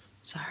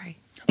 Sorry.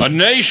 A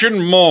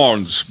nation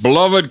mourns.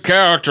 Beloved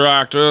character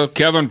actor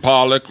Kevin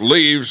Pollak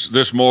leaves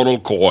this mortal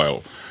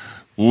coil,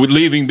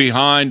 leaving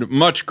behind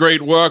much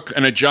great work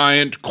and a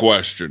giant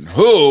question.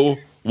 Who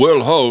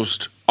will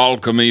host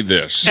Alchemy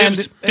This?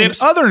 And in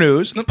other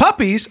news,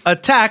 puppies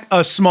attack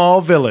a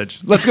small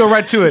village. Let's go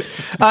right to it.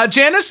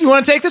 Janice, you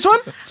want to take this one?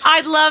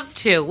 I'd love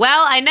to.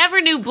 Well, I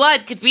never knew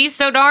blood could be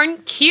so darn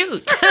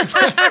cute.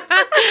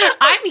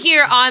 I'm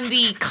here on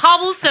the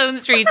cobblestone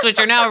streets, which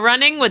are now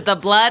running with the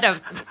blood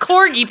of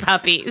corgi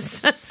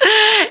puppies.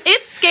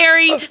 It's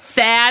scary,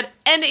 sad,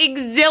 and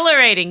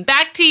exhilarating.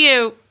 Back to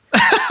you.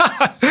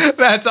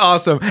 That's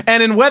awesome.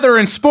 And in weather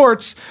and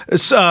sports,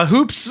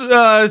 hoops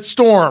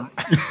storm.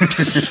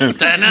 That's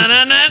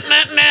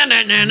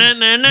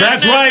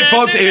right,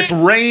 folks. It's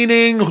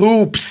raining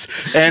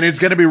hoops, and it's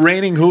going to be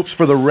raining hoops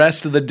for the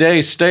rest of the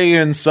day. Stay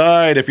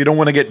inside if you don't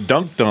want to get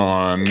dunked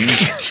on.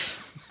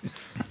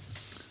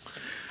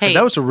 Hey,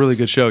 that was a really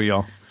good show,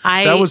 y'all.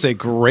 That was a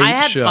great show. I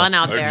had fun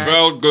out there. It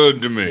felt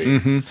good to me.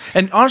 Mm-hmm.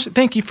 And honestly,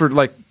 thank you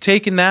for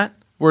taking that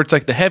where it's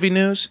like the heavy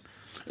news.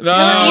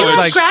 No, you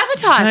have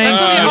gravitas. That's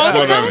what they're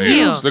always telling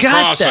you. It's the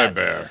cross I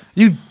bear.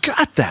 You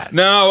got that.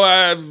 No,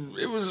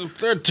 it was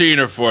 13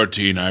 or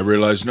 14. I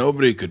realized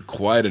nobody could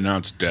quite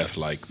announce death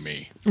like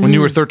me. When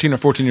you were 13 or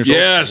 14 years old?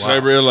 Yes, I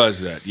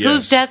realized that. Yes.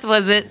 Whose death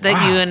was it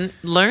that you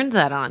learned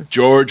that on?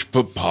 George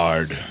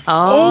Papard.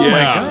 Oh, yeah.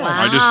 my God.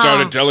 I just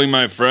started telling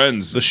my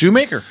friends. The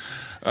shoemaker.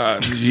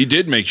 He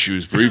did make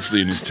shoes briefly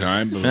in his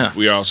time, but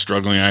we are all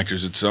struggling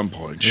actors at some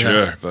point,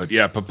 sure. But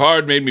yeah,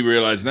 Papard made me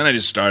realize, and then I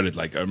just started,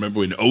 I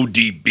remember when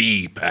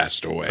ODB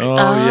passed away. Oh,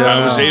 yeah.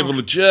 I was able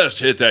to just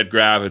hit that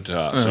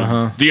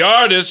gravitas. The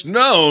artist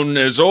known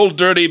as Old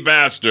Dirty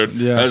Bastard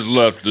has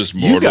left this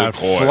mortal You got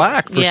coil.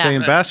 flack for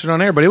saying bastard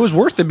on air, but it was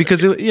worth it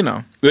because,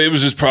 It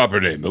was his proper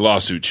name. The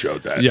lawsuit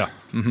showed that. Yeah.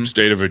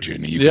 State of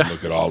Virginia. You can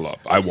look it all up.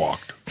 I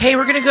walked. Hey,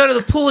 we're going to go to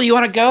the pool. You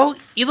want to go?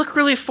 You look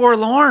really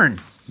forlorn.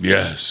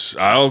 Yes,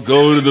 I'll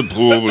go to the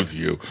pool with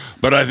you,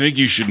 but I think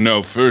you should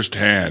know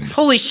firsthand.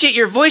 Holy shit,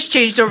 your voice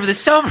changed over the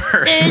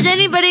summer. Does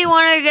anybody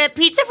want to get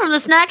pizza from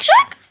the snack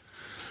shack?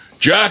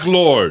 Jack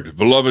Lord,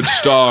 beloved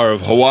star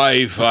of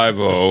Hawaii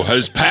Five-0,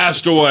 has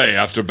passed away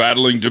after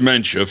battling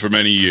dementia for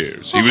many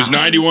years. He was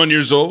 91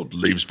 years old,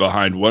 leaves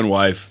behind one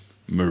wife,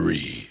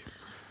 Marie.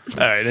 All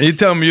right, now you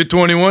tell me you're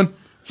 21?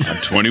 I'm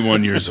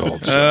 21 years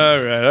old, so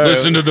all right.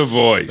 Listen to the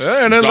voice.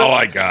 That's all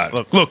I got.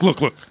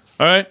 Look. All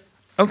right?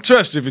 I don't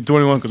trust you if you're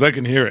 21 because I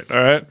can hear it, all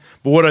right?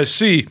 But what I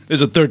see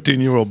is a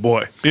 13-year-old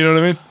boy. You know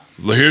what I mean?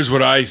 Well, here's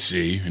what I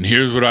see, and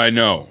here's what I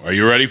know. Are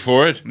you ready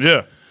for it?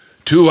 Yeah.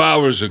 2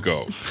 hours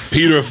ago,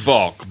 Peter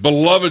Falk,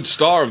 beloved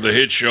star of the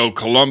hit show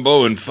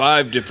Columbo and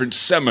 5 different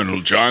seminal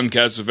John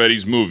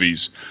Cassavetes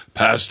movies,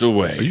 passed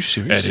away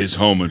at his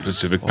home in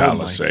Pacific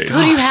Palisades. Who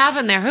do you have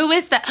in there? Who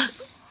is that?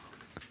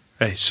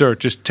 Hey, sir,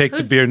 just take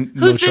the beer, no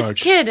who's charge.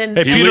 this kid? And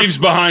He leaves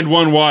behind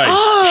one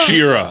wife,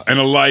 Shira, and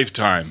a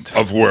lifetime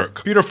of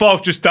work. Peter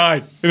Falk just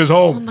died in his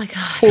home. Oh, my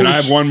God. Can I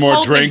have one more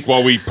Hold drink me.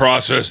 while we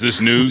process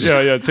this news?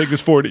 Yeah, take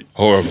this 40.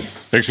 Horrible.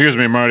 Excuse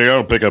me, Marty.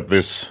 I'll pick up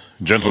this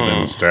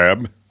gentleman's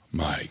tab.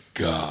 My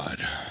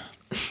God.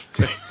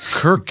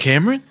 Kirk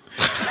Cameron?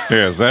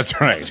 Yes, that's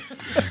right.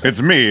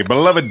 It's me,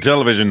 beloved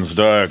television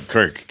star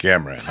Kirk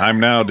Cameron. I'm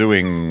now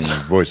doing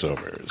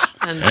voiceovers.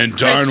 And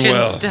darn Christian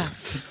well.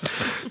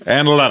 stuff.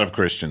 And a lot of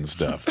Christian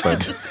stuff,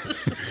 but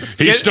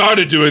He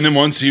started doing them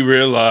once he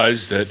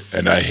realized that,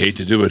 and I hate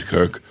to do it,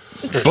 Kirk,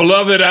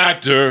 beloved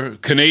actor,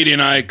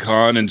 Canadian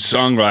icon, and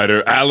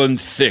songwriter Alan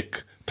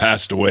Thicke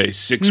passed away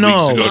 6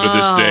 weeks ago to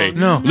this day,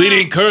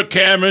 leading Kirk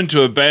Cameron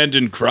to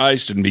abandon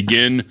Christ and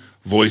begin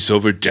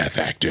voiceover deaf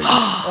acting.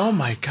 Oh,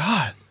 my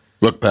God.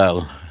 look,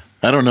 pal,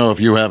 I don't know if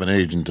you have an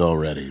agent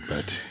already,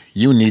 but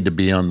you need to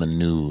be on the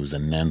news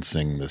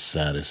announcing the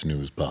saddest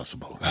news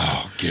possible.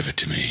 Oh, give it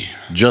to me.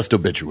 Just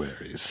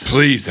obituaries.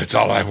 Please, that's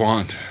all I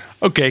want.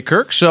 Okay,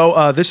 Kirk.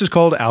 So this is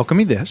called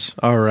Alchemy This.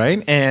 All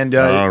right. And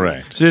all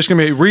right. So just going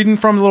to be reading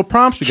from the little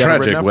prompts. We got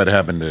Tragic what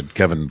happened to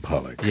Kevin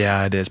Pollak.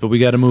 Yeah, it is. But we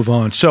got to move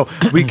on. So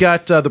we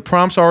got the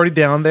prompts already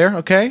down there.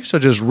 Okay. So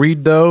just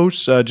read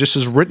those just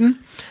as written.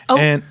 Oh,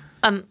 and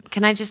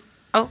can I just...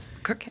 Oh,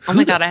 Kirk. Oh,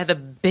 my God. I had the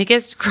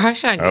biggest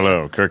crush on you.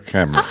 Hello, Kirk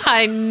Cameron.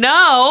 I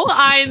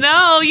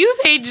know. You've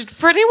aged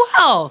pretty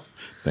well.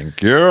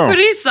 Thank you.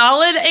 Pretty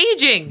solid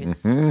aging.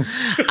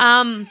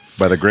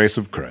 By the grace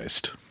of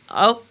Christ.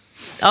 Oh,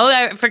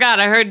 I forgot.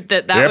 I heard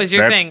that Yep, was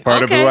your that's thing.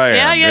 part of who I am.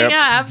 Yeah, Yep.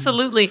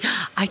 absolutely.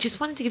 I just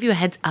wanted to give you a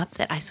heads up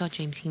that I saw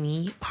James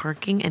Heaney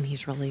parking, and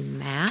he's really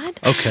mad.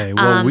 Okay.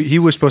 Well, he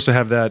was supposed to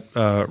have that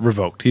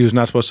revoked. He was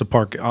not supposed to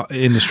park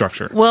in the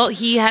structure. Well,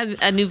 he has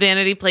a new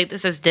vanity plate that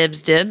says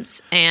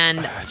dibs,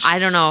 and I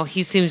don't know.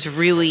 He seems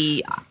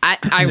really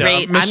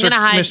irate. I'm going to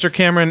hide. Mr.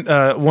 Cameron,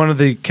 one of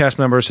the cast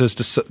members has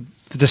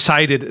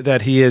decided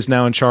that he is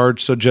now in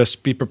charge, so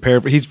just be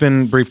prepared. He's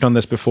been briefed on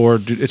this before.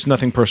 It's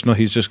nothing personal.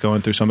 He's just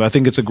going through something. I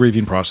think it's a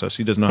grieving process.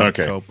 He does not have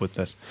to cope with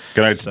this.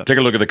 Can I take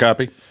a look at the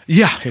copy?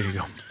 Yeah, here you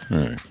go. All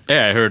right.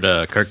 Yeah, I heard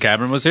Kirk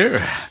Cameron was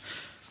here.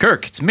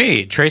 Kirk, it's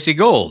me, Tracy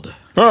Gold.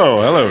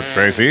 Oh, hello,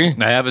 Tracy.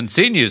 I haven't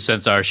seen you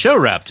since our show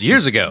wrapped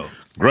years ago.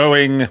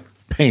 Growing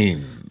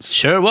Pains.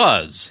 Sure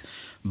was.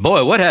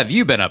 Boy, what have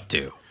you been up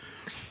to?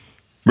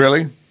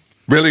 Really?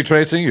 Really,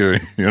 Tracy? You're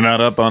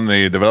not up on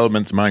the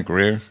developments of my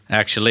career?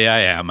 Actually, I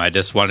am. I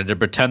just wanted to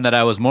pretend that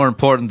I was more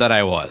important than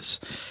I was.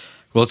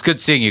 Well, it's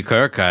good seeing you,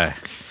 Kirk.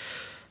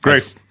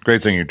 Great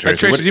seeing you, Tracy.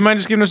 Tracy, do you mind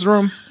just giving us the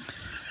room?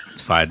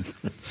 It's fine.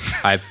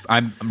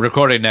 I'm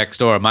recording next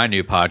door on my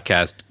new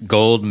podcast,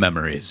 Gold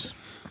Memories.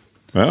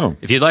 Oh.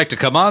 If you'd like to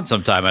come on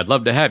sometime, I'd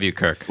love to have you,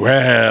 Kirk.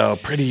 Well,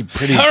 pretty All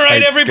right,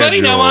 tight everybody.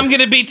 schedule. Now I'm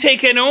going to be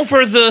taking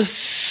over the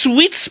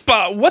sweet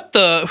spot. What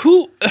the?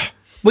 Who?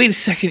 Wait a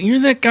second. You're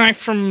that guy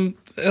from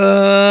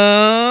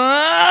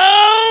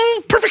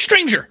Perfect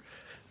Stranger.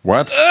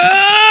 What?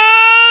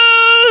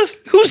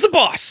 Who's the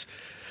boss?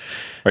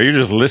 Are you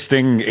just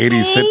listing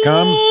 80s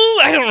sitcoms?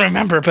 I don't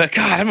remember, but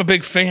God, I'm a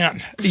big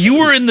fan. You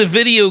were in the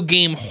video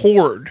game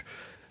Horde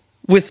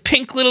with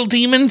Pink Little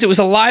Demons. It was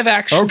a live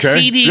action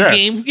CD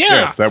game. Yeah.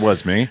 Yes, that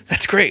was me.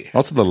 That's great.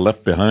 Also the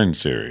Left Behind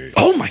series.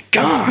 Oh my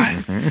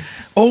God.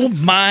 Oh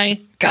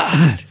my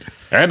God.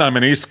 And I'm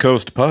an East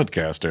Coast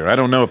podcaster. I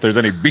don't know if there's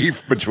any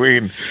beef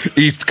between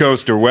East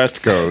Coast or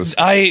West Coast.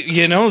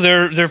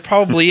 There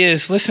probably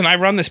is. Listen, I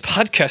run this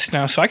podcast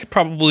now, so I could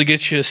probably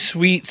get you a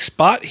sweet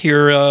spot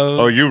here.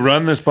 Oh, you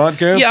run this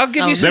podcast? Yeah, I'll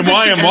give you some. Then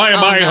why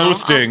am I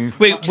hosting?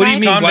 Wait, what do you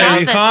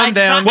mean? Calm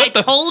down. I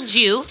told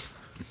you.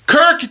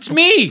 Kirk, it's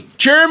me,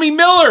 Jeremy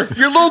Miller,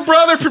 your little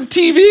brother from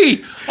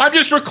TV. I'm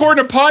just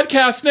recording a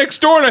podcast next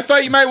door, and I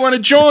thought you might want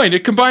to join.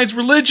 It combines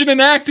religion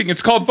and acting.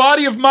 It's called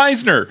Body of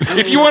Meisner.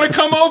 If you want to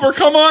come over,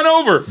 come on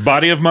over.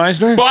 Body of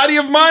Meisner? Body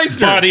of Meisner.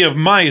 Body of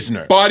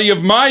Meisner. Body of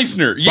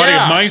Meisner. Yeah. Body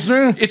of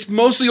Meisner? It's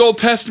mostly Old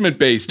Testament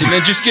based, and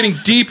then just getting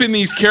deep in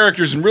these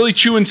characters and really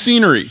chewing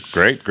scenery.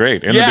 Great.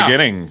 In the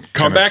beginning.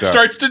 Comeback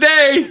starts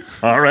today.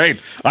 All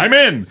right. I'm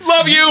in.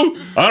 Love you.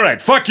 All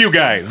right. Fuck you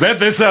guys.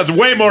 This sounds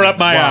way more up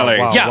my alley.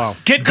 Yeah.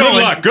 Get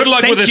going. Good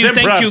luck with this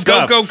improv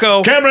stuff.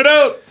 Go. Cameron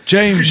out.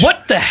 James.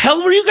 What the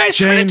hell were you guys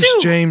trying to do?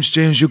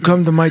 James, you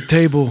come to my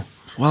table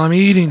while I'm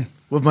eating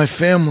with my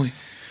family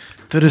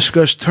to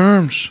discuss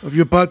terms of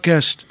your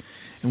podcast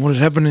and what is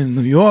happening in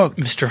New York.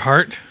 Mr.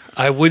 Hart,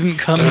 I wouldn't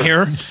come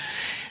here.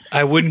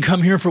 I wouldn't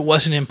come here if it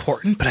wasn't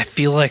important, but I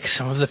feel like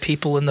some of the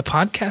people in the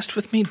podcast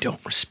with me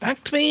don't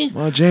respect me.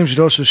 Well, James, it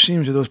also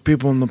seems that those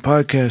people in the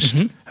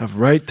podcast have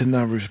right to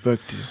not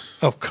respect you.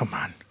 Oh, come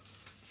on.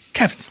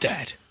 Kevin's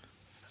dead.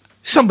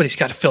 Somebody's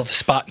got to fill the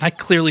spot, and I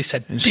clearly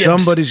said And dibs.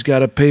 somebody's got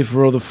to pay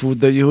for all the food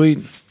that you eat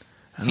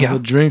and all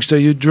the drinks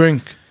that you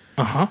drink.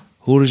 Uh-huh.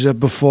 Who does that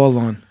befall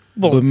on?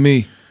 Well, but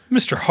me.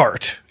 Mr.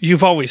 Hart,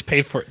 you've always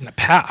paid for it in the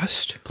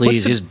past.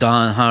 Please, he's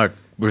Don Hart.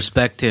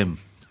 Respect him.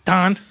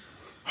 Don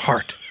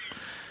Hart.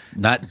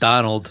 Not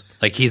Donald.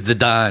 Like he's the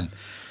Don.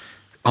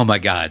 Oh my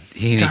God.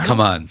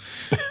 Come on.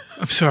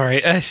 I'm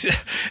sorry. I What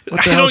the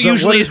don't hell's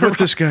usually. What is with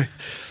this guy?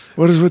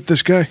 What is with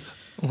this guy?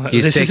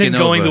 This isn't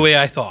going the way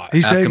I thought.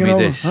 He's taking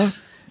over, This huh?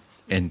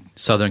 in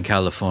Southern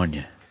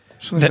California.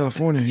 Southern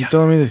California. You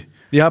telling me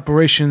the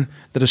operation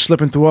that is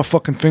slipping through our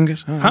fucking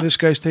fingers? Huh? This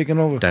guy's taking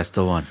over. That's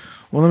the one.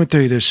 Well, let me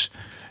tell you this.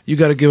 You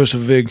got to give us a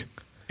VIG.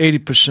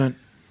 80%.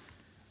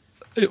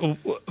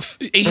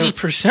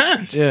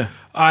 80%? Yeah.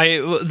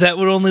 that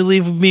would only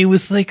leave me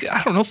with like,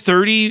 I don't know,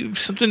 30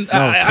 something. No,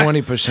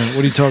 20%.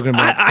 What are you talking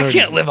about? I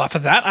can't live off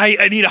of that.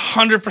 I need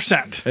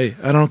 100%. Hey,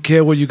 I don't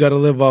care what you got to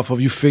live off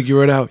of. You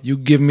figure it out. You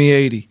give me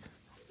 80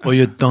 or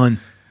you're done.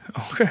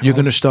 Okay. You're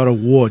going to start a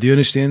war. Do you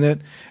understand that?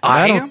 And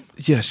I am?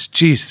 Yes,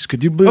 Jesus.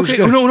 Could you believe this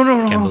guy? No.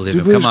 Can't believe Do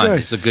you it. believe Come this on, guy?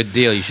 it's a good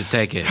deal. You should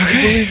take it. Do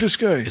you believe this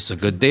guy? It's a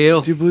good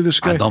deal. Do you believe this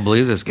guy? I don't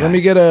believe this guy. Let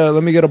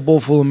me get a bowl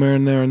full of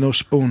marinara, no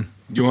spoon.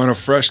 You want a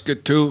Fresca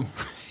too?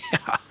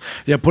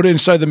 Yeah, put it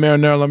inside the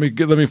marinara. Let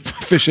me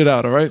fish it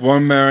out. All right.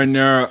 One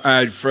marinara,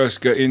 add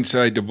Fresca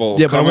inside the bowl.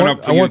 Yeah, but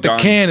I want the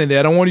can in there.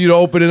 I don't want you to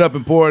open it up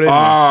and pour it in.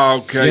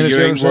 Oh, okay. You understand ain't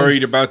what I'm saying?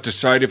 worried about the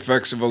side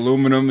effects of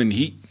aluminum and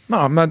heat? No,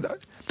 I'm not.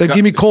 Then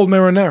give me cold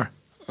marinara.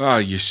 Oh,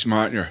 you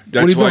smarter. What are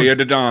That's you why doing? you're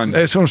the Don.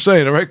 That's what I'm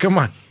saying. All right, come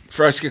on.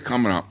 Fresca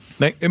coming up.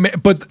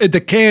 But the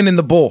can in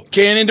the bowl.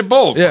 Can in the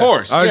bowl, of Yeah.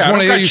 course. I just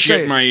want to hear got you shit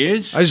say in my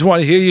ears. I just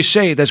want to hear you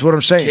say it. That's what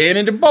I'm saying. Can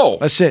in the bowl.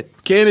 That's it.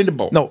 Can in the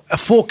bowl. No, a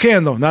full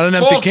can though, not an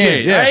Full empty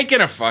can. Yeah. I ain't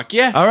gonna fuck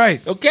you. All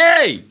right.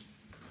 Okay.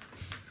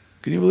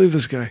 Can you believe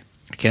this guy?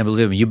 I can't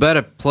believe it. You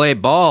better play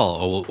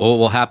ball, or what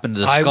will happen to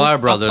the Sklar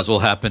brothers will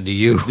happen to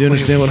you. Do you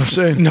understand what I'm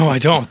saying? No, I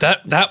don't.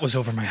 That was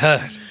over my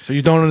head. So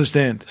you don't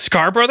understand?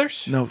 Scar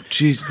Brothers? No,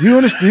 jeez. Do you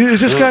understand?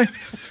 Is this guy?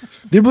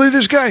 Do you believe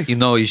this guy? You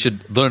know, you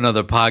should learn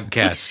other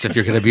podcasts if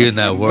you're going to be in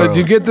that world. But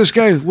do you get this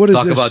guy? What is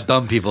Talk this? about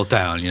Dumb People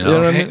Town, you know? You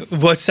know what I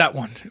mean? What's that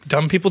one?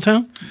 Dumb People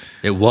Town?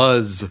 It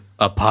was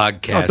a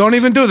podcast. Oh, don't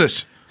even do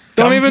this.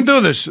 Don't even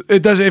do this.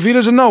 It does. If he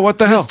doesn't know, what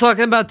the hell?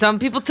 Talking about Dumb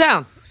People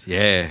Town.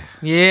 Yeah.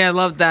 Yeah, I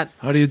love that.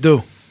 How do you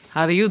do?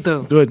 How do you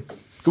do? Good.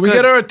 Can we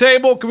get her a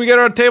table? Can we get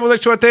her a table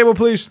next to our table,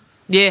 please?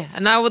 Yeah,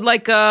 and I would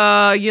like,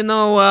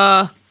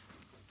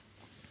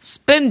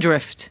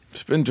 Spindrift.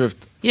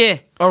 Spindrift. Yeah,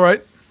 All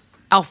right.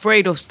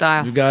 Alfredo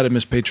style. You got it,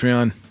 Miss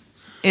Patreon.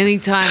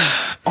 Anytime.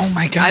 Oh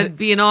my God. I'd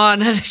be an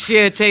honor to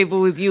share a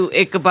table with you,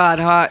 Ichabod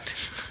Hart.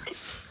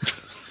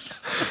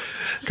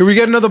 Can we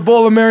get another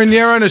bowl of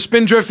marinara and a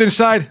spindrift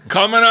inside?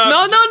 Coming up.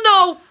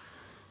 No.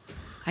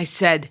 I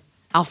said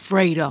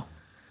Alfredo.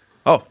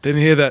 Oh,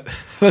 didn't hear that.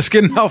 Let's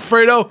get an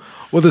Alfredo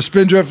with a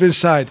spindrift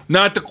inside.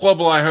 Not the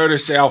quibble. I heard her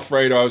say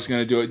Alfredo. I was going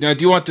to do it. Now,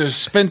 do you want the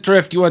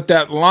spindrift? Do you want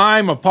that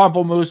lime or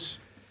pamplemousse?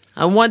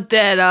 I want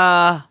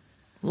that,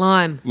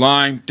 lime.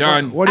 Lime.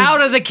 Done.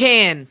 Out of the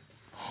can.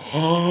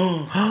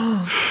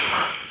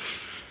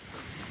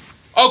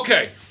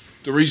 Okay.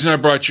 The reason I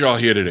brought you all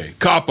here today,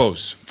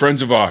 Capos,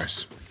 friends of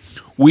ours,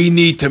 we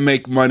need to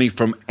make money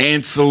from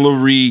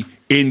ancillary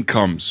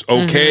incomes,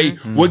 okay?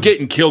 Mm-hmm. We're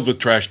getting killed with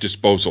trash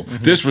disposal.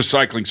 This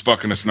recycling's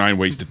fucking us 9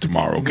 ways to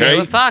tomorrow, okay?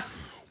 We're fucked.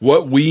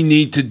 What we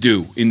need to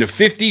do, in the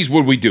 50s,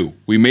 what did we do?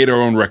 We made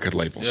our own record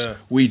labels. Yeah.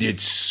 We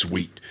did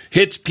sweet.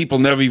 Hits people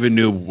never even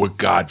knew were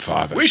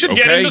Godfathers. We should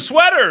okay? get into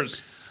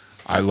sweaters.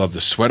 I love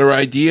the sweater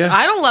idea.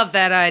 I don't love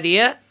that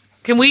idea.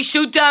 Can we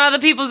shoot down other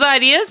people's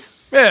ideas?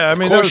 Yeah, I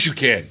mean, of course you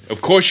can.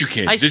 Of course you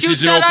can. I This shoot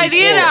is an that open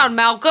idea forum. down,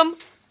 Malcolm.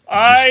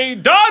 I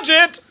dodge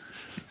it.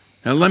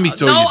 Now let me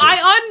throw No, you this.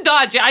 I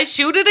undodge it. I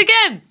shoot it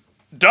again.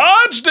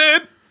 Dodged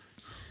it.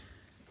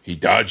 He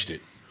dodged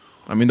it.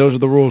 I mean, those are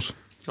the rules.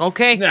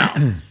 Okay. Now,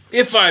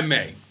 if I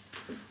may,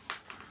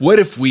 what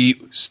if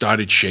we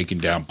started shaking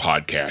down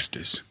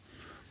podcasters?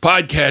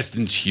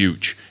 Podcasting's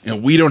huge,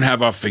 and we don't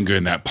have our finger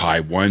in that pie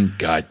one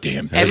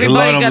goddamn thing.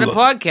 Everybody got a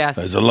podcast.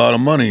 There's a lot of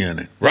money in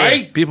it.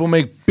 Right? People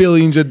make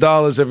billions of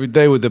dollars every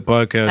day with their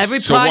podcast. Every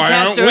So why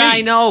aren't podcaster we?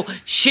 I know,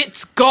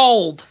 shit's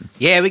gold.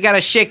 Yeah, we got to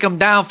shake them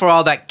down for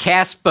all that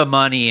Casper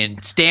money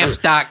and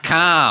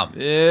stamps.com.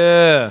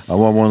 Yeah. I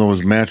want one of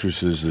those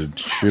mattresses that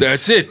ships.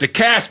 That's it. The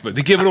Casper.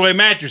 They're giving away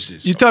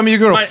mattresses. You tell me you're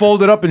going to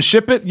fold it up and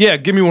ship it? Yeah,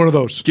 give me one of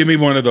those. Give me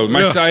one of those.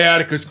 My Yeah.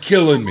 sciatica's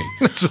killing me.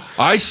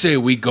 I say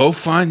we go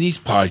find these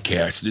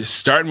podcasters,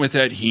 starting with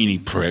that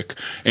Heaney prick,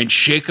 and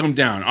shake them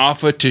down.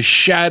 Offer to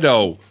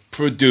shadow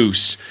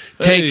produce.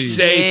 Take, Hey.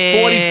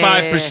 say,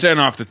 45%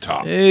 off the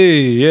top.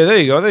 Hey, yeah, there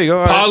you go. There you go.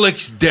 All right.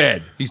 Pollock's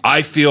dead.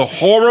 I feel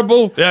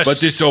horrible, Yes. but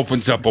this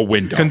opens up a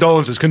window.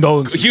 Condolences.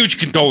 Huge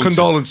condolences.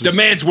 Condolences. The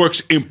man's work's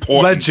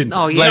important. Legend.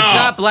 Oh, yeah,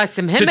 God bless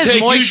him. Him to is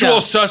take Moisha.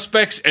 usual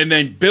suspects and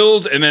then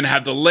build and then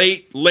have the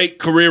late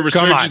career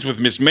resurgence with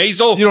Miss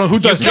Maisel. You know, who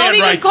does Don't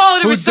that? even call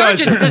it a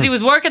resurgence because he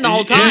was working the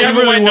whole time. He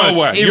never went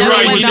nowhere. He You're never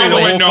right. went He never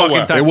nowhere. went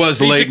nowhere. time. It was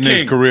He's late a in his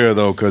king. career,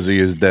 though, because he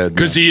is dead.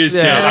 Because he is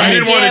Yeah, dead. I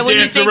didn't Yeah, want when to you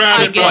dance think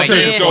around I it. get Until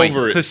it, it's yeah.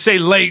 over it. To say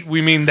late,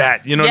 we mean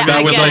that. You know Yeah, what I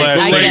I mean? get it.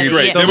 I Late get it,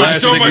 great. yeah. There The was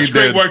last so thing he much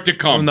great did. work to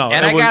come. No,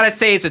 And that I was- got to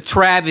say, it's a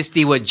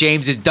travesty what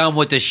James has done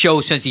with the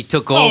show since he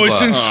took over. Oh, it's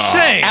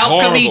insane.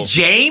 Alchemy Horrible.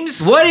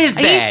 James? What is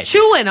that? He's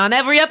chewing on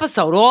every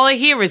episode. All I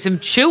hear is him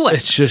chewing.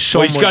 It's just so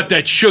Well, he's much. got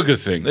that sugar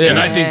thing, and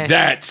I think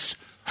that's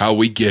how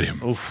we get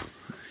him.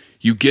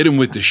 You get him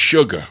with the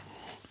sugar.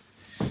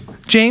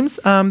 James,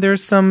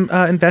 there's some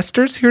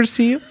investors here to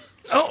see you.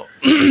 Oh,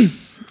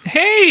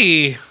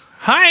 hey.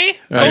 Hi.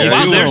 How you wow,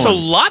 doing? there's a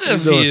lot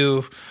of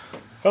you.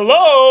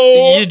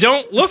 Hello. You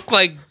don't look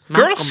like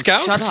Girl Malcolm,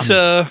 Scouts.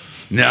 shut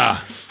Nah,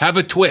 have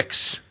a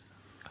Twix.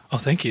 Oh,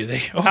 thank you.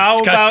 How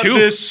Scott about too.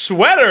 this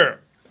sweater?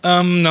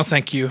 No,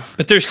 thank you.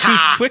 But there's 2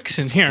 Twix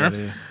in here.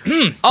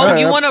 Oh,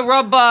 you want to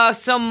rub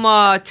some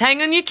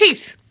Tang on your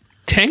teeth?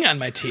 Tang on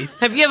my teeth?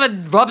 Have you ever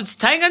rubbed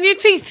Tang on your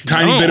teeth?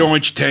 Tiny bit of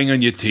orange tang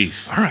on your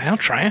teeth. All right, I'll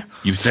try it.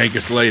 You thank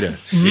us later.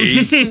 See?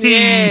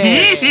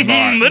 Yeah.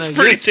 Smart. That's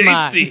pretty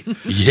tasty.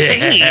 Yeah.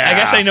 Tangy. I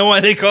guess I know why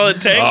they call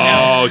it Tang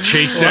now. Oh,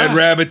 chase that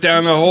rabbit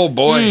down the hole,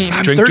 boy.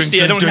 I'm thirsty.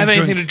 I don't have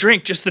anything to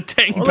drink, just the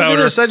Tang Look at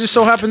powder. this. I just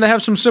so happen to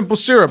have some simple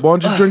syrup. Why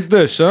don't you drink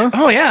this, huh?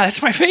 Oh, yeah,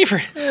 that's my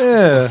favorite.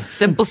 Yeah.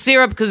 Simple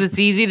syrup because it's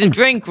easy to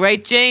drink,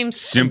 right, James?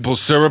 Simple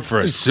syrup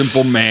for a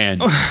simple man.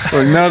 Look,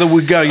 now that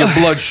we got your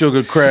blood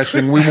sugar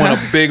crashing, we want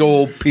a big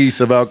old piece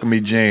of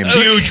Alchemy James.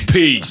 Huge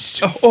piece.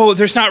 Oh,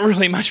 there's not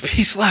really much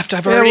piece left.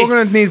 I've Yeah, already... we're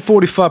going to need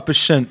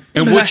 45%.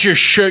 And what's your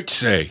shirt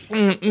say?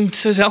 It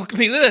says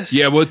Alchemy this.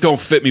 Yeah, well, it don't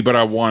fit me, but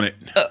I want it.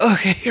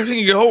 Okay, here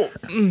we go.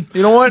 You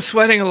know what? I'm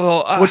sweating a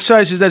little. What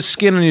size is that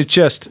skin on your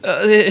chest?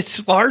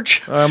 It's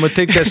large. I'm going to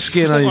take that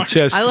skin on your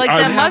chest. I like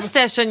that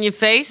mustache on your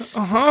face.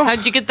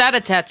 How'd you get that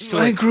attached to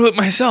it? I grew it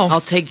myself.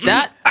 I'll take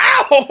that.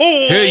 Ow!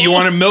 Hey, you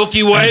want a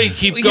Milky Way?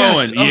 Keep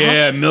Yes, going.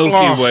 Yeah,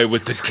 Milky Way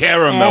with the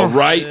caramel,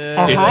 right? It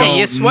Hey, don't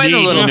you're sweating a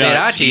need little bit, nuts,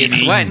 aren't you? You're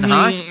Edie. sweating,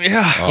 huh?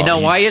 Yeah. You know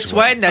Oh, why he's you're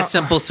sweating? That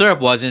simple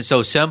syrup wasn't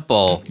so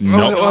simple.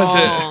 No. What was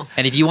it?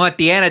 And if you want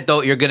the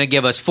antidote, you're going to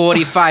give us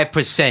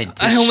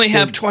 45%. I only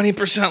have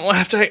 20%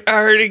 left. I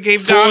already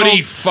gave Donald...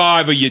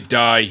 45 or you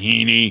die,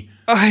 Heaney.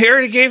 I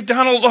already gave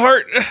Donald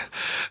Hart.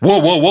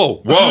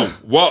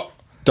 Whoa.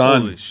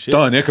 Don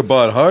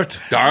Ichabod Hart.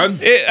 Don? I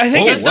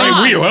think it's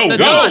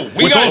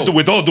Don.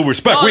 With all due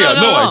respect, No, we no, have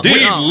no. no idea.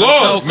 We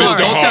love So Mr.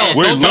 far. Hart.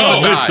 We Don't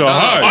love tell Mr.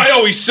 Don. Hart. I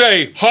always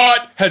say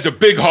Hart has a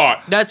big heart.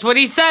 That's what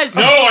he says.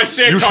 No, I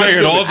say it You say it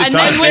constantly. all the And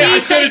time. then when I he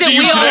said says it to it, you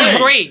we all today.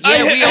 agree. Yeah,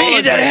 I we all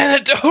need that agree.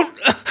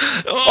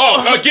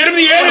 antidote. Get him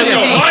the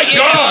antidote. My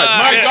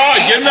God,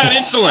 get him that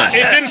insulin.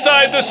 It's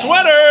inside the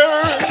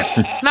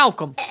sweater.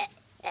 Malcolm.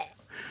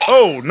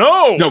 Oh,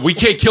 no. No, we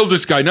can't kill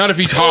this guy, not if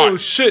he's hot. Oh,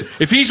 shit.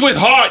 If he's with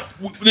Hart,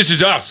 this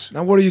is us.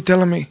 Now, what are you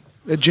telling me?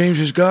 That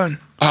James is gone?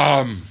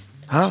 Huh?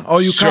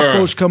 All you Sir.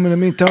 cockroaches coming to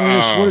me telling me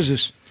this. What is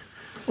this?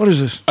 What is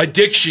this?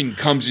 Addiction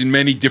comes in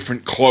many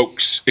different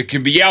cloaks. It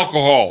can be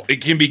alcohol. It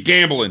can be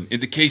gambling.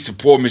 In the case of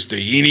poor Mr.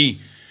 Heaney,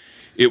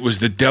 it was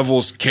the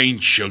devil's cane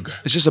sugar.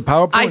 Is this a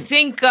PowerPoint? I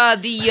think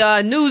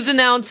the news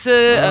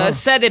announcer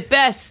said it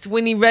best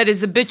when he read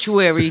his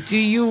obituary. Do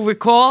you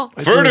recall?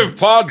 Furtive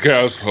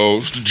podcast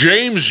host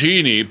James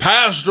Heaney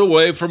passed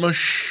away from a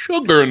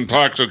sugar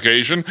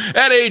intoxication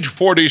at age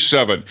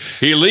 47.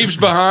 He leaves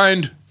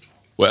behind,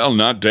 well,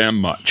 not damn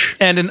much.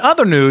 And in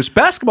other news,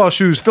 basketball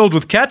shoes filled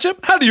with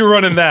ketchup? How do you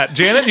run in that?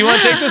 Janet, do you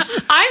want to take this?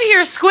 I'm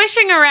here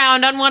squishing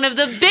around on one of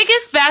the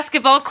biggest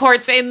basketball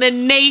courts in the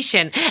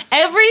nation.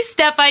 Every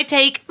step I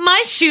take,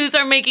 my shoes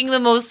are making the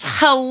most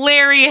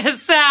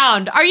hilarious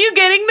sound. Are you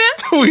getting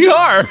this? We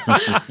are.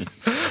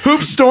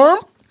 Hoop Storm?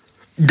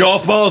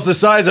 Golf balls the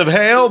size of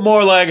hail,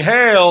 more like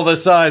hail the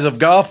size of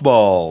golf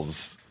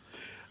balls.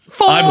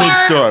 I'm Hoop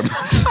Storm.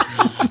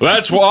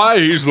 That's why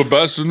he's the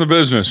best in the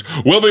business.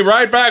 We'll be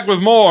right back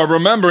with more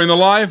Remembering the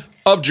Life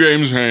of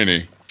James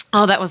Haney.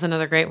 Oh, that was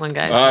another great one,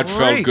 guys. That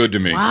felt good to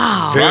me.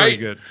 Wow. Very Right?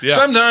 good. Yeah.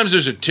 Sometimes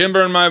there's a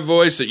timbre in my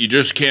voice that you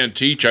just can't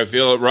teach. I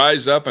feel it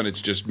rise up, and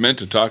it's just meant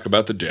to talk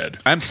about the dead.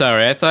 I'm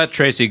sorry. I thought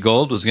Tracy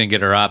Gold was going to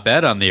get her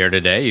op-ed on the air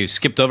today. You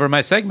skipped over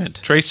my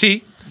segment.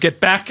 Tracy, get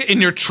back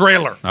in your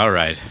trailer. All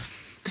right.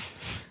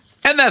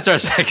 And that's our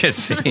second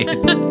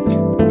scene.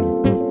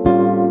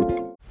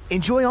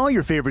 Enjoy all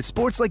your favorite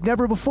sports like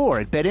never before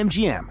at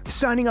BetMGM.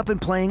 Signing up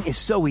and playing is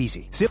so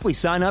easy. Simply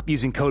sign up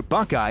using code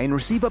Buckeye and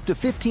receive up to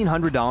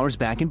 $1,500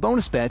 back in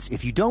bonus bets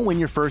if you don't win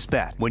your first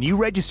bet. When you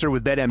register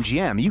with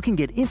BetMGM, you can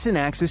get instant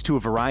access to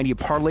a variety of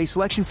parlay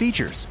selection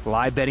features,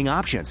 live betting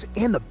options,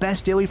 and the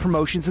best daily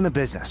promotions in the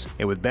business.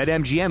 And with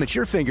BetMGM at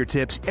your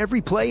fingertips, every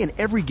play and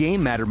every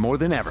game matter more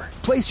than ever.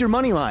 Place your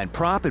moneyline,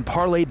 prop, and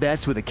parlay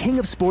bets with the king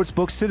of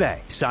sportsbooks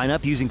today. Sign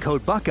up using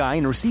code Buckeye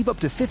and receive up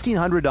to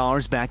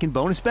 $1,500 back in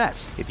bonus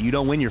bets if you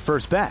don't win your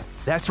first bet.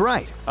 That's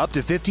right, up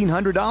to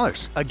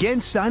 $1,500. Again,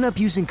 sign up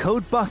using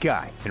code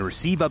Buckeye and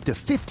receive up to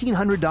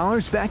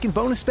 $1,500 back in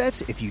bonus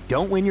bets if you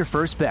don't win your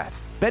first bet.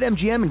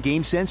 BetMGM and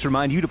GameSense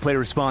remind you to play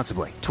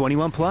responsibly.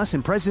 21 plus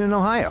and present in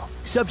Ohio.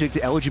 Subject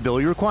to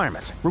eligibility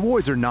requirements.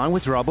 Rewards are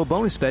non-withdrawable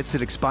bonus bets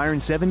that expire in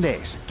 7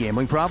 days.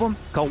 Gambling problem?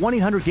 Call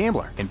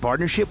 1-800-GAMBLER in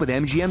partnership with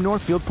MGM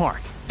Northfield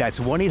Park. That's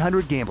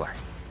 1-800-GAMBLER.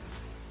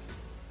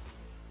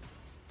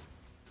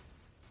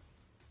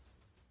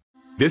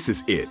 This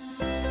is it.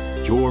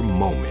 Your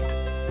moment.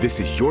 This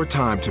is your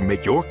time to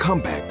make your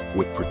comeback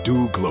with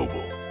Purdue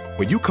Global.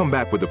 When you come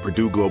back with a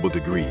Purdue Global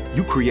degree,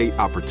 you create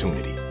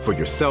opportunity for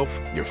yourself,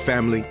 your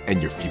family,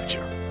 and your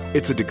future.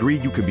 It's a degree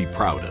you can be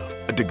proud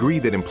of, a degree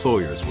that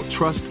employers will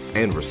trust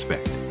and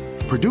respect.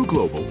 Purdue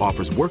Global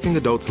offers working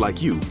adults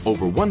like you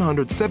over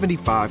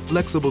 175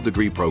 flexible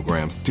degree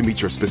programs to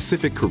meet your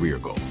specific career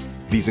goals.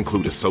 These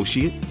include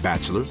associate,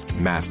 bachelor's,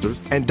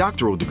 master's, and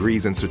doctoral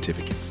degrees and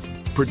certificates.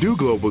 Purdue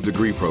Global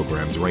degree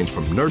programs range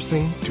from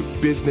nursing to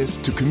business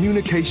to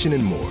communication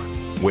and more.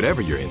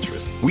 Whatever your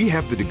interest, we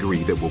have the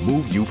degree that will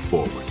move you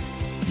forward.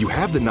 You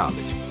have the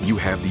knowledge, You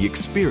have the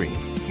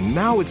experience.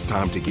 Now it's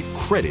time to get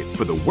credit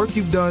for the work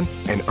you've done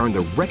and earn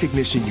the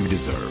recognition you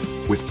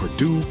deserve with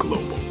Purdue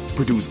Global,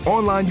 Purdue's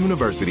online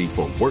university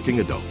for working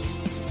adults.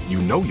 You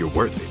know you're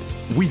worth it.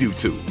 We do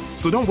too.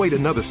 So don't wait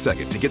another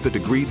second to get the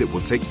degree that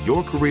will take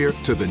your career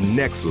to the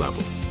next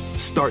level.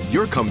 Start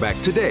your comeback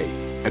today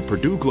at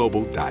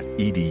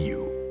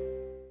purdueglobal.edu.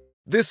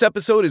 This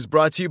episode is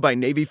brought to you by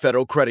Navy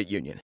Federal Credit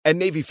Union. At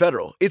Navy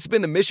Federal, it's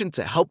been the mission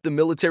to help the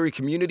military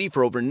community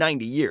for over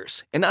 90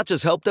 years. And not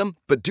just help them,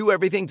 but do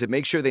everything to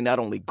make sure they not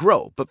only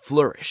grow, but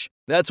flourish.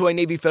 That's why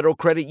Navy Federal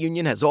Credit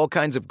Union has all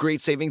kinds of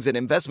great savings and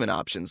investment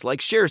options like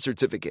share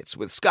certificates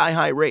with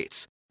sky-high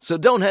rates. So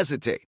don't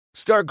hesitate.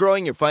 Start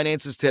growing your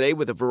finances today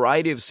with a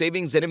variety of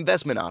savings and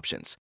investment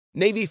options.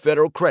 Navy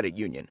Federal Credit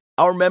Union.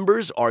 Our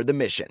members are the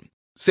mission.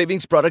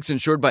 Savings products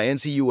insured by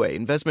NCUA.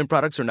 Investment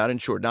products are not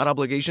insured, not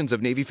obligations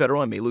of Navy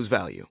Federal and may lose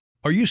value.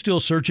 Are you still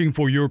searching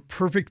for your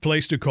perfect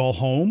place to call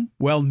home?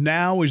 Well,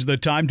 now is the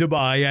time to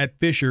buy at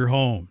Fisher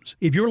Homes.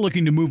 If you're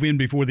looking to move in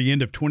before the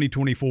end of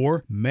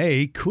 2024,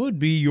 May could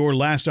be your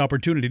last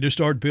opportunity to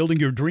start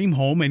building your dream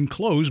home and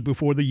close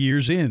before the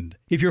year's end.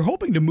 If you're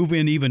hoping to move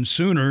in even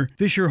sooner,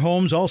 Fisher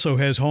Homes also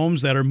has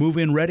homes that are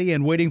move-in ready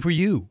and waiting for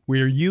you,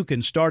 where you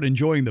can start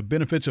enjoying the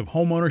benefits of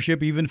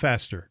homeownership even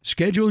faster.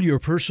 Schedule your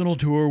personal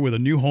tour with a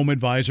new home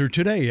advisor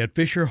today at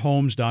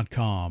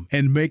FisherHomes.com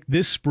and make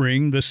this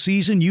spring the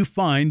season you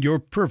find your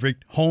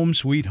perfect home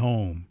sweet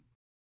home.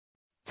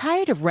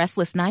 Tired of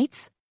restless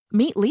nights?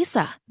 Meet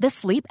Lisa, the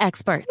sleep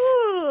experts.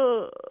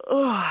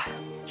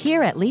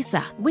 Here at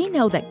Lisa, we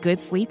know that good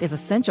sleep is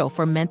essential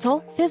for mental,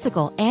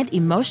 physical, and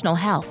emotional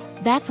health.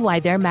 That's why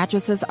their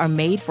mattresses are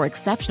made for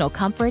exceptional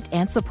comfort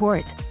and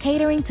support,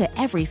 catering to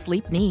every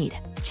sleep need.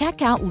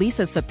 Check out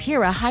Lisa's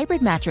Sapira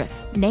Hybrid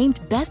Mattress, named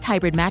Best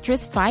Hybrid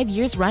Mattress 5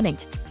 years running.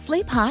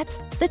 Sleep hot?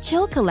 The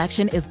Chill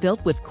Collection is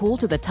built with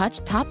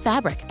cool-to-the-touch top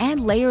fabric and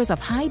layers of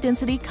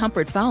high-density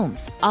comfort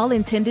foams, all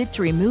intended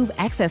to remove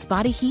excess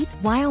body heat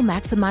while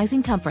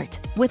maximizing comfort.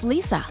 With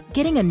Lisa,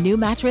 getting a new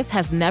mattress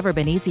has never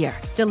been easier.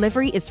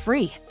 Delivery is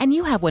free, and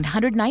you have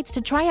 100 nights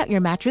to try out your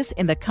mattress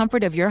in the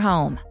comfort of your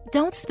home.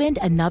 Don't spend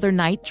another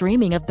night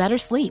dreaming of better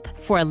sleep.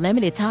 For a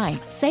limited time,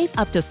 save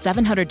up to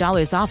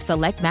 $700 off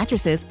select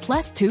mattresses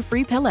plus 2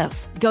 free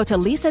pillows. Go to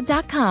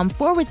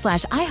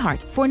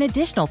lisa.com/iHeart for an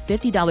additional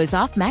 $50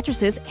 off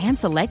mattresses and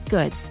select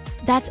goods.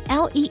 That's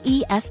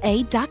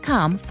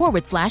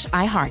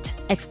LEESA.com/iHeart.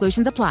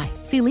 Exclusions apply.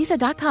 See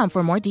lisa.com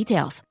for more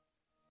details.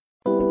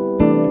 All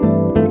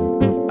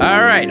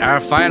right,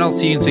 our final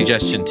scene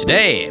suggestion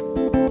today.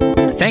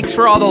 Thanks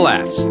for all the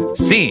laughs.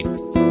 Scene.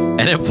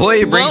 An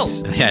employee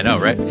brings... Yeah, I know,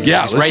 right?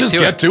 Yeah, let's just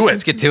get to it.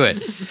 Let's get to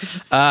it.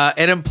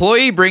 An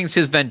employee brings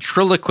his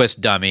ventriloquist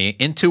dummy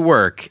into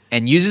work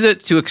and uses it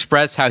to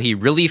express how he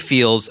really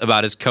feels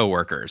about his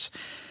coworkers.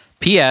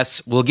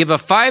 P.S. We'll give a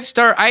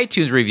 5-star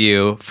iTunes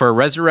review for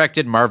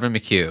resurrected Marvin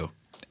McHugh.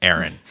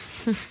 Aaron.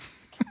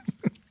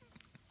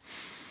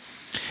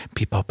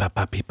 People, pa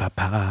pa pa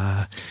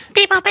pa.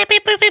 People, people,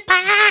 people,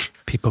 pa.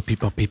 People,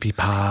 people, people,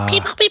 pa.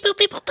 People, people,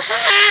 people,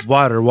 pa.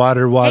 Water,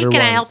 water, water. Hey,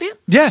 can water. I help you?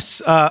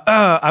 Yes.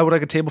 I would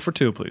like a table for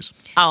 2, please.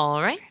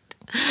 All right.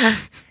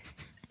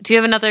 Do you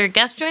have another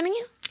guest joining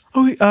you?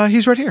 Oh,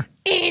 he's right here.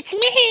 It's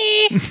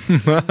me.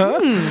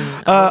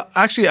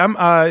 Actually,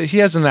 he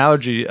has an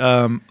allergy.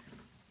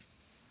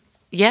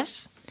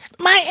 Yes?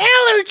 My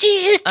allergy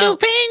is to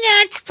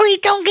peanuts. Please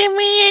don't give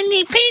me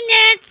any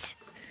peanuts.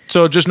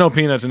 So just no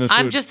peanuts in his food.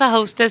 I'm just the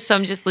hostess, so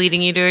I'm just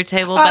leading you to her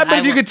table. But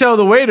if you could tell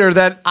the waiter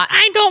that...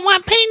 I don't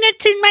want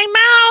peanuts in my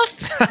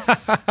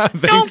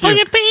mouth. Don't put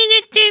a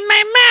peanut in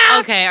my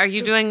mouth. Okay, are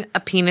you doing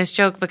a penis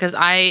joke? Because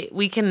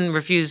we can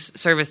refuse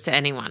service to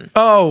anyone.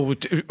 Oh,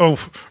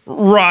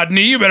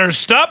 Rodney, you better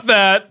stop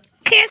that.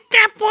 Can't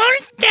stop,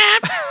 won't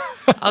stop.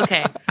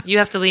 Okay, you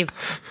have to leave.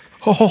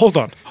 Oh, hold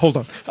on.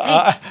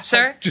 Hey,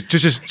 sir?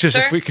 Just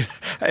Sir? if we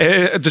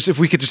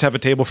could just have a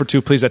table for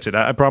 2, please. That's it.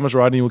 I promise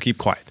Rodney will keep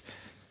quiet.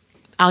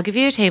 I'll give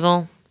you a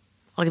table.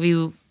 I'll give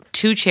you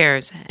 2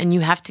 chairs, and you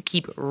have to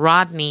keep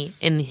Rodney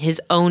in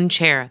his own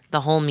chair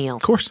the whole meal.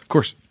 Of course.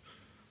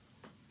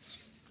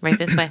 Right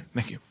this way.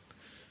 Thank you.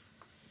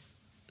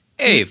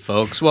 Hey,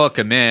 folks,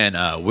 welcome in.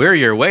 We're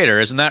your waiter,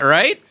 isn't that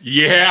right?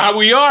 Yeah,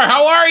 we are.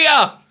 How are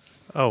you?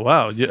 Oh,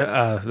 wow.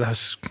 Yeah,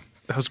 that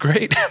was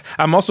great.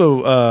 I'm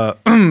also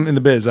in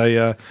the biz.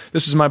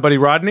 This is my buddy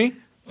Rodney.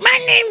 My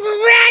name's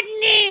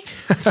Rodney.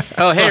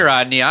 Oh, hey,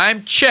 Rodney.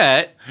 I'm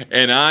Chet.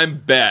 And I'm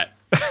Bet.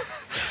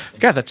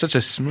 God, that's such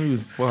a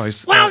smooth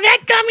voice. Wow, that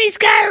dummy's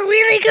got a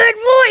really good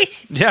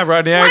voice. Yeah,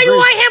 Rodney, Why I agree. do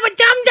I have a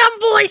dumb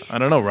voice? I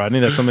don't know, Rodney.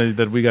 That's something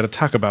that we got to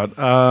talk about.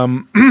 How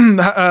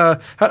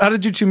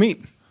did you 2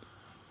 meet?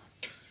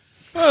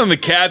 Well, in the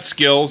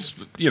Catskills,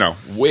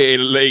 way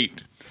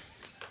late.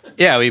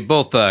 Yeah, we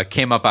both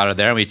came up out of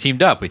there and we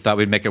teamed up. We thought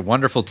we'd make a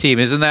wonderful team.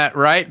 Isn't that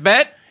right,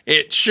 Bet?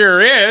 It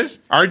sure is.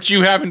 Aren't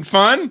you having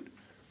fun?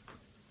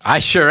 I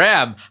sure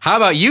am. How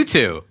about you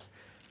 2?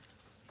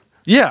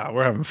 Yeah,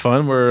 we're having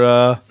fun. We're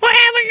having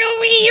a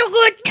real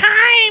good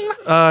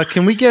time.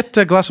 Can we get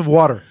a glass of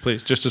water,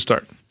 please, just to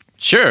start?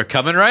 Sure,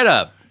 coming right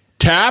up.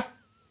 Tap?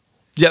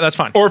 Yeah, that's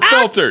fine. Or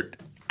filtered.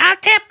 I'll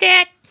tap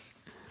that.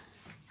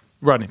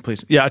 Rodney,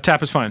 please. Yeah, a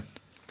tap is fine.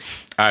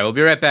 All right, we'll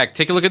be right back.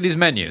 Take a look at these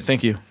menus.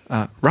 Thank you.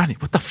 Rodney,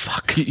 what the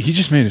fuck? He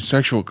just made a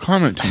sexual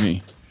comment to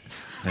me.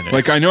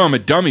 Like, I know I'm a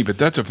dummy, but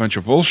that's a bunch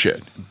of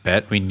bullshit.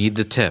 Bet we need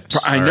the tips.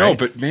 I know,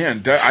 but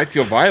man, I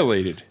feel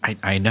violated.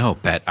 I know,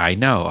 Bet. I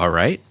know, all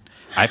right?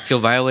 I feel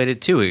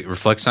violated too. It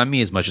reflects on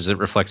me as much as it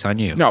reflects on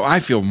you. No, I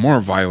feel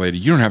more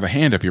violated. You don't have a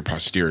hand up your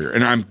posterior,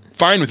 and I'm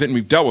fine with it, and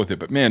we've dealt with it.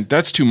 But man,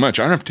 that's too much.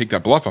 I don't have to take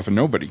that bluff off of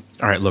nobody.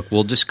 All right, look,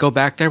 we'll just go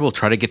back there. We'll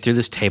try to get through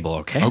this table,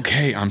 okay?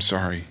 Okay, I'm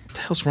sorry. What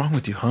the hell's wrong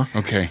with you, huh?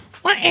 Okay.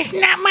 Well, it's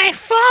not my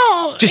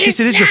fault. Just yes,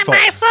 it is your fault.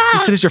 My fault.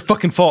 Yes, it is your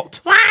fucking fault.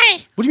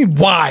 Why? What do you mean,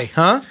 why,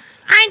 huh?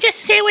 I just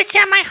say what's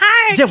on my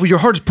heart. Yeah, well, your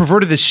heart is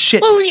perverted as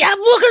shit. Well, yeah,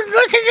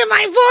 listen to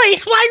my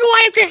voice. Why do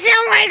I have to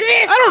sound like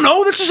this? I don't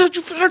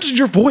know. That's just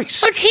your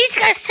voice. But he's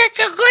got such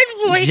a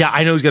good voice. Yeah,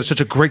 I know he's got such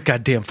a great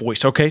goddamn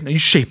voice, okay? Now you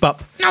shape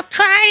up. Now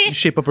try. You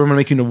shape up or I'm going to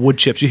make you into wood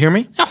chips. You hear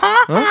me?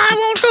 Uh-huh. I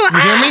won't do it. You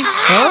hear me?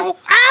 Huh?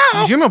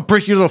 Ow. You hear me? I'll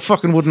break your little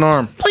fucking wooden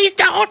arm. Please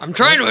don't. I'm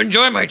trying to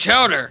enjoy my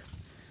chowder.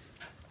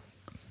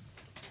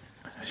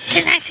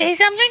 Can I say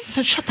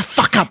something? Shut the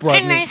fuck up, Rodney.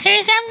 Can I say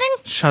something?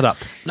 Shut up.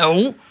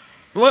 No.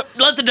 What?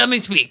 Let the dummy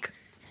speak.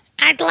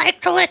 I'd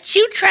like to let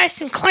you try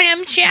some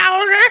clam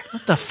chowder.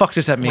 What the fuck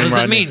does that mean, What does that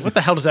Rodney? mean? What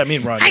the hell does that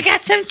mean, Rodney? I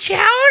got some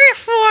chowder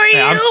for you.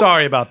 Hey, I'm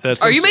sorry about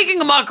this. Are you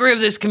making a mockery of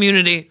this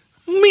community?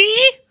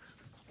 Me?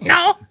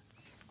 No.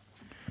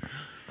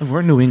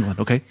 We're in New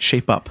England, okay?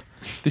 Shape up.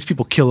 These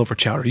people kill over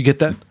chowder. You get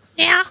that?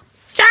 Yeah.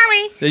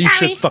 Sorry. Yeah, you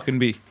should fucking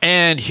be.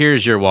 And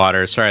here's your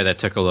water. Sorry that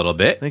took a little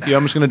bit. Thank you.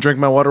 I'm just going to drink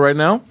my water right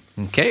now.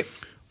 Okay.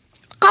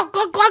 Glug,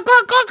 glug, glug,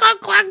 glug, glug, glug,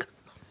 glug.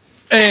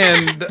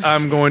 And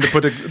I'm going to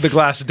put the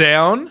glass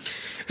down.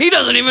 He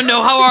doesn't even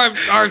know how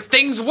our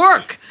things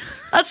work.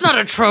 That's not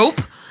a trope.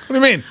 What do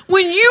you mean?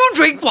 When you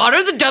drink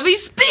water, the dummy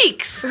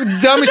speaks. The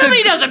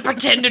dummy doesn't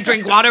pretend to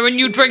drink water when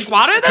you drink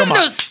water. There's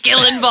no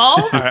skill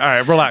involved. All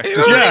right, relax.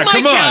 You're ruining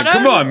my chowder.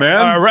 Come on,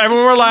 man. All right,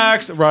 everyone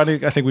relax.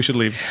 Rodney, I think we should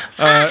leave.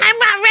 I'm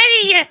not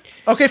ready yet.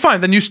 Okay,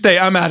 fine. Then you stay.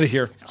 I'm out of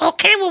here.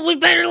 Okay, well, we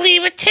better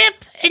leave a tip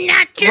and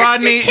not just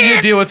Rodney, a tip.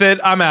 you deal with it.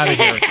 I'm out of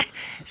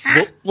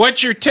here.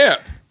 What's your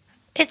tip?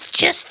 It's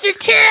just the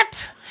tip.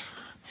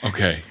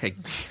 Okay. Hey,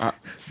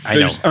 I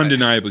know.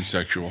 Undeniably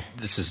sexual.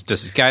 This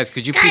is guys,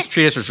 could you please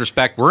treat us with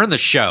respect? We're in the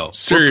show.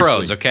 Seriously. We're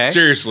pros, okay?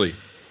 Seriously.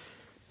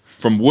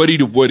 From Woody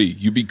to Woody,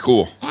 you be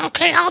cool.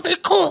 Okay, I'll be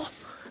cool.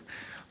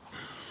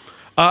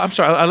 I'm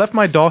sorry. I left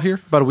my doll here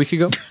about a week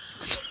ago.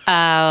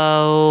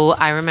 Oh,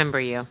 I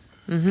remember you.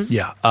 Mm-hmm.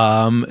 Yeah.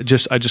 I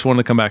just wanted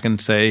to come back and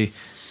say,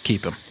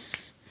 keep him.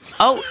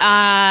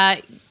 Oh,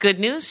 good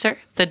news, sir.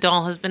 The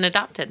doll has been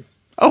adopted.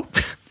 Oh,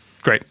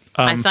 great.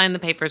 I signed the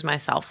papers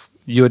myself.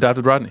 You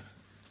adopted Rodney.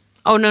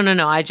 Oh,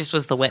 no. I just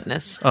was the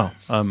witness. Oh,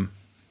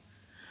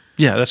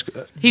 yeah, that's.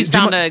 He's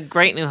found a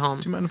great new home.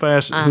 Do you mind if I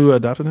ask who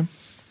adopted him?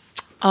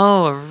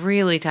 Oh, a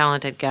really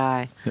talented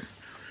guy.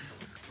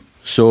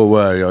 So,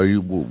 are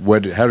you?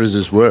 What? How does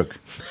this work?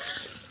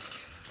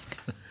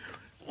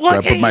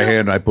 What I put my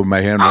hand right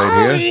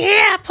here.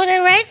 Yeah, put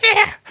it right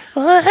there. A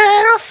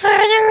little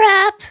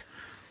further up.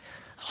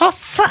 Oh,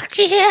 fuck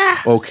yeah.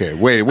 Okay,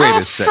 wait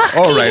a sec. fuck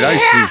All right,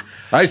 yeah.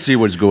 I see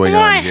what's going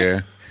What? on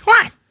here.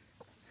 What?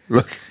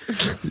 Look,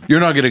 you're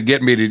not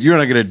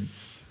gonna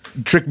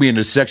trick me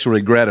into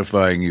sexually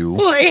gratifying you.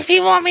 Well, if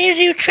you want me to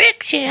do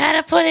tricks, you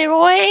gotta put it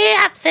way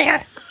up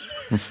there.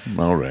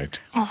 All right.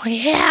 Oh,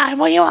 yeah.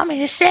 What do you want me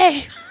to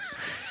say?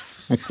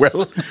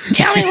 Well,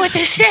 Tell me what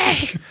to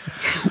say.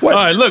 All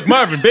right, look,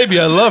 Marvin, baby,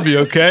 I love you,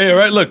 okay? All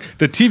right, look,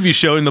 the TV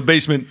show in the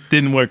basement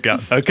didn't work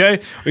out,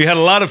 okay? We had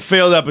a lot of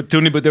failed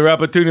opportunity, but there were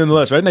opportunity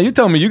nonetheless, right? Now, you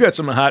tell me you got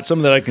something hot,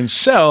 something that I can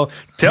sell.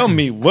 Tell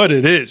me what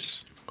it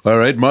is. All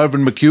right,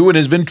 Marvin McHugh and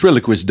his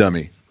ventriloquist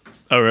dummy.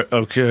 All right,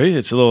 okay,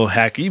 it's a little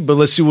hacky, but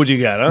let's see what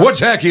you got, huh? What's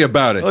hacky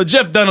about it? Well,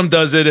 Jeff Dunham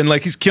does it, and,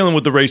 he's killing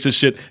with the racist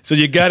shit, so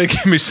you got to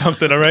give me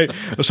something, all right?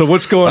 So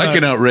what's going on? I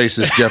can out-race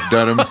this Jeff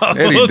Dunham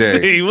any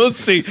day. We'll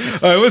see.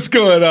 All right, what's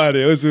going on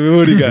here?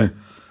 What do you got?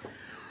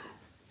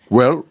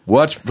 Well,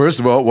 first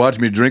of all, watch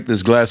me drink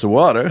this glass of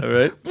water. All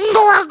right.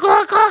 Glug,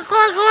 glug, glug, glug,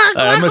 glug,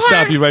 I'm going to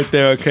stop you right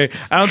there, okay?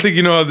 I don't think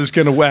you know how this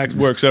kind of whack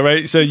works, all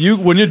right? So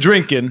when you're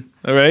drinking,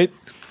 all right,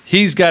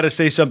 he's got to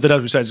say something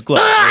else besides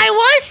glug. I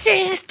was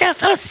saying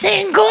stuff. I was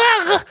saying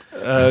glug.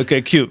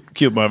 Okay,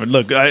 cute, Marvin.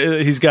 Look,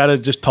 he's got to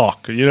just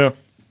talk, you know?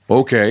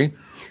 Okay.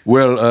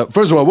 Well,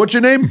 first of all, what's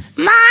your name?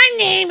 My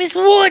name is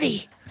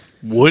Woody.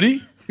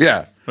 Woody?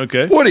 Yeah.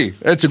 Okay. Woody.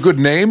 That's a good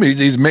name.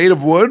 He's made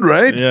of wood,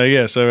 right? Yeah,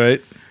 yes, all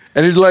right.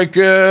 And he's like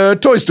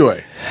Toy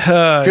Story.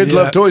 Kids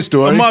love Toy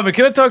Story. Marvin,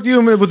 can I talk to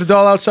you with the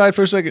doll outside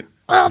for a second?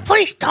 Oh,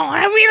 please don't.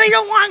 I really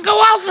don't want to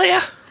go out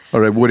there.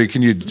 All right, Woody,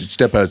 can you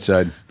step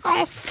outside?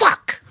 Oh,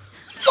 fuck.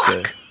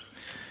 Okay.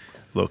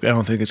 Look, I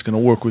don't think it's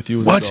going to work with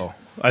you with the doll.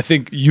 I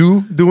think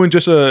you doing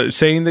just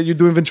saying that you're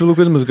doing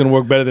ventriloquism is going to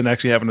work better than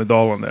actually having a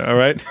doll on there, all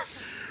right?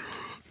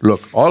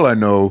 Look, all I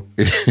know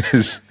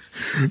is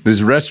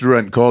this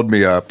restaurant called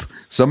me up.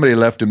 Somebody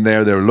left him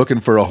there. They were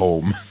looking for a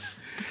home.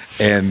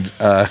 And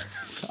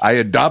I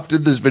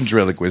adopted this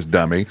ventriloquist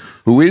dummy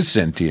who is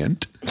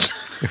sentient.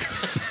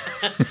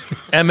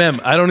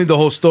 I don't need the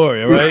whole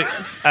story, all right?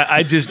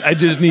 I just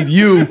need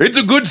you. It's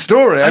a good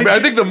story. I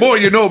think the more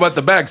you know about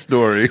the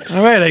backstory.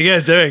 All right, I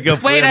guess. There you go.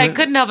 Wait, I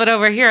couldn't help it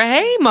over here.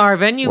 Hey,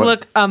 Marvin, you What?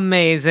 look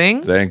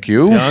amazing. Thank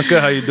you.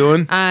 Bianca, how you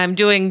doing? I'm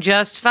doing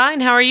just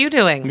fine. How are you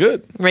doing?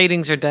 Good.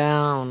 Ratings are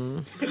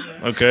down.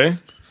 Okay.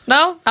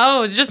 No?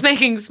 Oh, it's just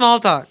making small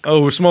talk.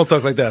 Oh, we're small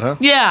talk like that, huh?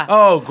 Yeah.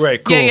 Oh,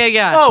 great. Cool.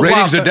 Yeah. Oh,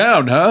 Ratings wow. are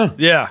down, huh?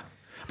 Yeah.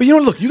 But you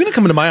know, look, you're going to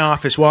come into my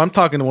office while I'm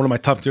talking to one of my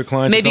top tier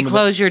clients. Maybe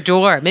close your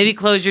door. Maybe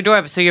close your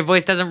door so your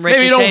voice doesn't ricochet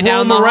Maybe don't down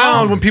roam the around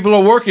hall. when people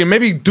are working.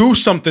 Maybe do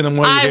something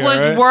while you're I here, was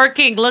all right?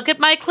 working. Look at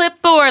my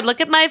clipboard.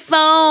 Look at my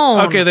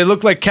phone. Okay, they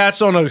look like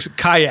cats on a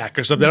kayak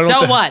or something. I don't know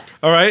So if they- what?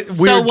 All right, weird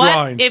so what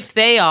drawings. if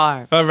they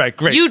are? All right,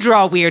 great. You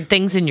draw weird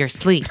things in your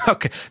sleep.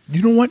 Okay,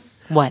 you know what?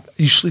 What?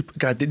 You sleep.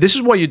 God, this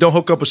is why you don't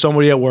hook up with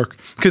somebody at work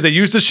because they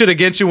use this shit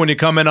against you when you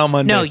come in on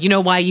Monday. No, you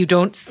know why you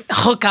don't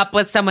hook up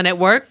with someone at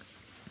work?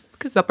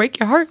 Because they'll break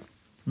your heart.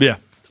 Yeah.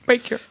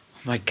 Break your.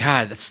 Oh my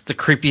God, that's the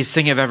creepiest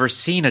thing I've ever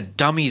seen. A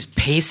dummy's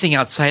pacing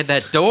outside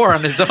that door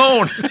on his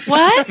own.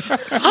 What?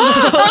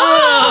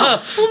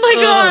 Oh my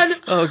God.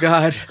 Oh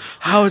God,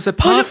 how is it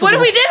possible? What do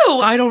we do?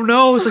 I don't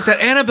know. It's like that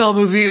Annabelle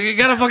movie. You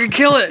gotta fucking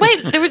kill it.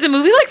 Wait, there was a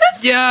movie like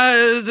this?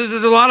 Yeah, there's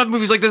a lot of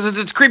movies like this.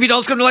 It's creepy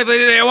dolls come to life.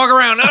 They walk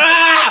around.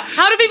 Ah!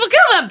 How do people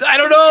kill them? I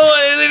don't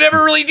know. They never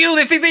really do.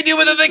 They think they do,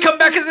 but then they come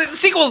back as the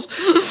sequels.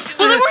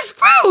 Well, then we're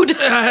screwed.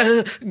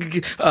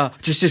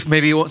 Just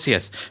maybe he won't see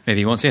us. Maybe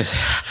he won't see us.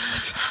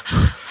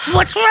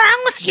 What's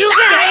wrong with you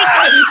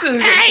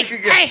guys?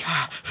 Hey,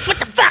 what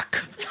the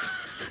fuck?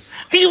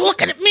 Are you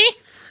looking at me?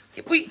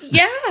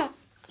 Yeah.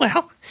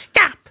 Well,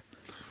 stop.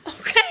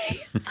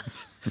 Okay.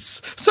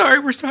 Sorry,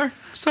 we're sorry.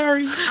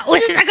 Sorry.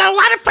 Listen, I got a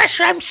lot of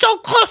pressure. I'm so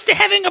close to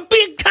having a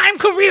big time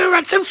career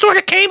on some sort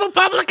of cable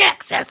public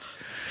access.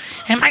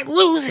 I might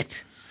lose it.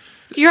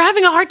 You're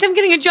having a hard time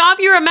getting a job.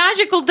 You're a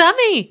magical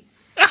dummy.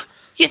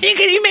 You think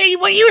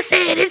when you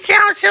say it, it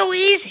sounds so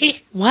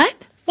easy.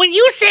 What? When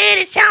you say it,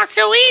 it sounds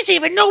so easy,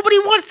 but nobody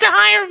wants to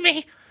hire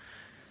me.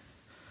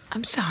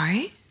 I'm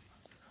sorry.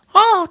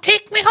 Oh,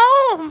 take me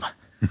home.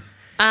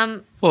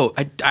 Whoa,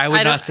 I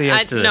would not say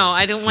yes to this. No,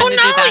 I don't want to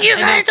do Oh, no, that. you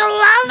guys will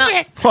love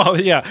it.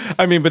 Well, yeah.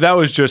 I mean, but that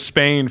was just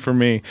Spain for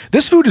me.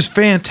 This food is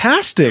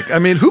fantastic. I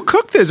mean, who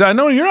cooked this? I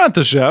know you're not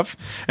the chef.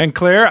 And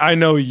Claire, I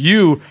know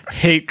you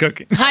hate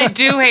cooking. I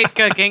do hate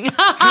cooking.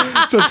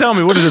 So tell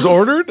me, what is this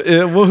ordered?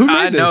 Well, who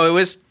made this? No,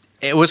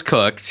 it was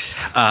cooked.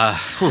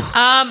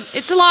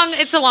 It's a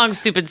long,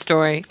 stupid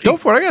story. Go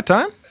for it. I got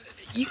time.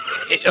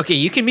 Okay,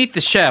 you can meet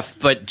the chef,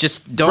 but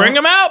just don't Bring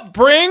him out.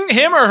 Bring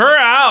him or her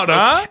out,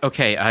 huh?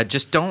 Okay,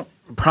 just don't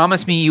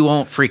promise me you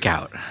won't freak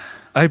out.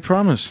 I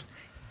promise.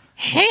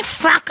 Hey,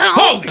 fucko.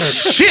 Holy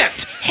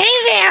shit! Hey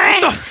there.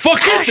 What the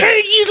fuck I is that?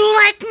 heard you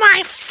like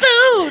my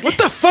food. What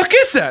the fuck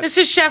is that? This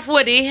is Chef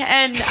Woody,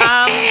 and we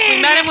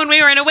met him when we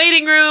were in a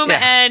waiting room,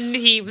 and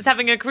he was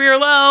having a career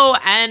low,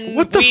 and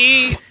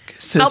we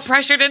felt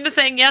pressured into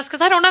saying yes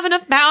because I don't have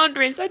enough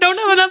boundaries. I don't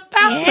have enough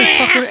boundaries. It's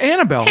like fucking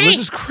Annabelle. Hey, This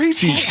is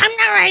crazy. Hey, I'm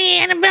not like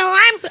Annabelle.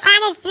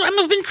 I'm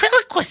a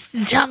ventriloquist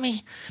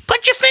dummy.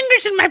 Put your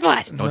fingers in my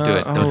butt. Don't do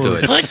it. Don't do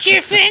it. Put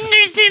your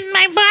fingers in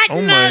my butt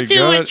and I'll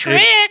do a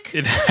trick.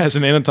 It has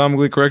an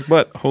anatomically correct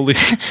butt. Holy.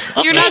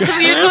 You're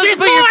supposed to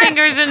put your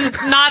fingers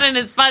not in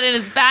his butt, in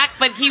his back,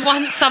 but he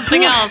wants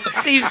something else.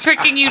 He's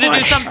tricking you to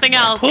do something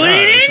else. Put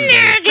it in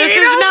there. Get This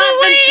it is all not the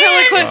way in.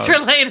 ventriloquist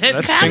related.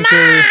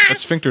 That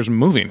sphincter's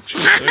moving.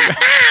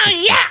 Oh,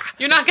 yeah.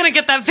 You're not going to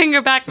get that finger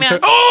back, man.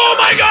 Oh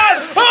my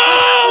god!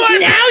 Oh my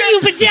Now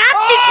you've adopted me.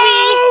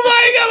 Oh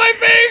my god, my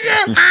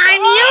finger!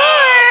 I'm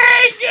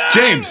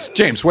yours.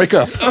 James, wake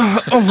up.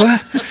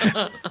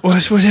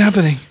 What's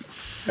happening?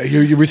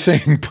 You were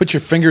saying put your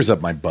fingers up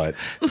my butt.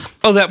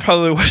 Oh, that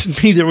probably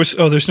wasn't me.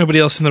 There's nobody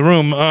else in the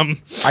room. I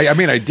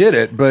mean, I did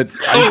it, but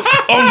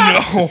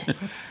oh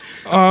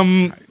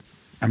no.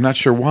 I'm not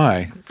sure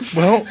why.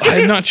 Well,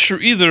 I'm not sure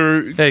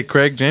either. Hey,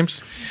 Craig,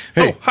 James.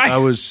 Hey, hi. I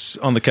was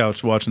on the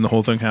couch watching the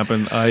whole thing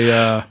happen.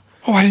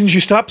 Why didn't you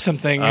stop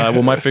something?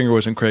 Well, my finger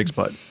was in Craig's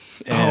butt,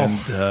 and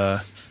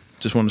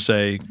just want to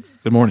say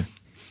good morning.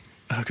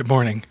 Good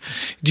morning.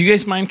 Do you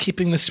guys mind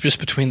keeping this just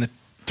between the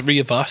three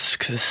of us?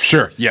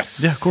 Sure.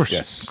 Yes. Yeah, of course.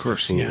 Yes. Of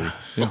course. Yeah.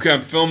 Okay, I'm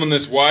filming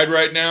this wide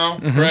right now.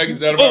 Craig, is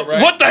that about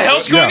right? What the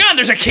hell's going on?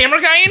 There's a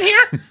camera guy in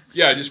here?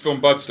 Yeah, I just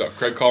filmed butt stuff.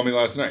 Craig called me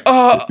last night.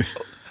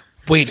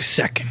 Wait a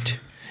second.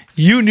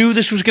 You knew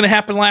this was going to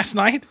happen last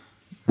night?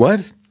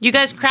 What? You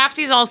guys,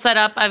 Crafty's all set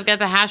up. I've got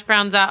the hash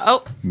browns out.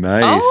 Oh.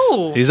 Nice.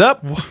 Oh. He's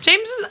up.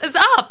 James is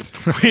up.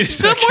 Wait a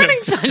second. Good morning,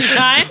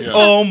 sunshine.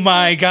 Oh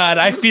my God.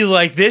 I feel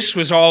like this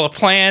was all a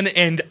plan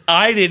and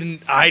I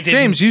didn't.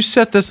 James, you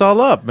set this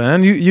all up,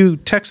 man. You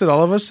texted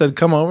all of us, said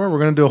come over. We're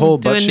going to do a whole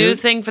Do a butt new shoot.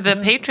 thing for the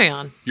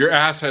Patreon. Your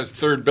ass has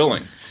third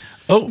billing.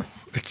 Oh,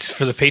 it's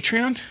for the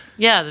Patreon?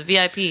 Yeah, the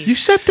VIP. You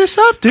set this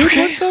up, dude.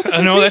 Okay. What's all the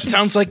No, that confusion?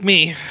 sounds like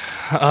me.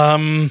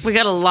 We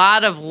got a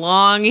lot of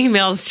long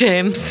emails,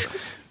 James.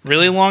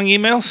 Really long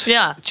emails?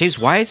 Yeah. James,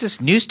 why is this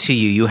news to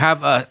you? You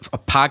have a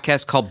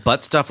podcast called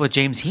Butt Stuff with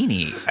James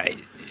Heaney.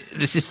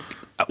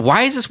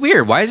 Why is this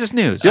weird? Why is this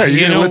news? Yeah, you're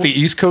going to let the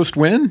East Coast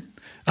win?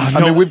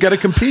 I mean, we've got to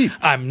compete.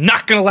 I'm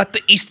not going to let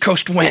the East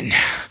Coast win.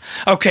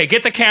 Okay,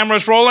 get the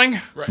cameras rolling.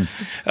 Right.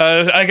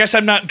 I guess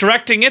I'm not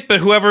directing it,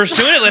 but whoever's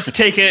doing it, let's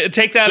take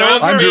that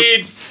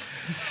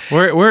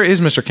over. Where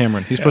is Mr.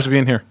 Cameron? He's supposed to be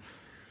in here.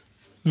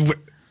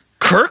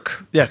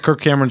 Kirk? Yeah, Kirk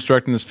Cameron's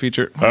directing this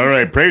feature. All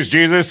right, praise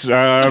Jesus,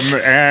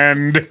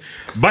 and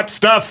butt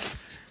stuff,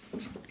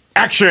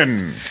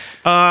 action.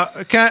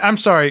 I'm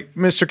sorry,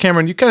 Mr.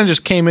 Cameron. You kind of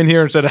just came in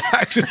here and said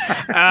action.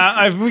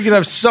 If we could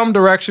have some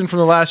direction from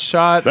the last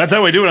shot. That's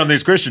how we do it on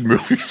these Christian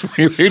movies.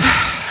 we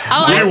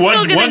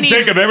one need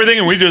take of everything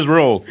and we just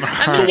roll.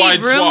 I'm going to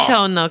need room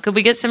tone, though. Could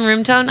we get some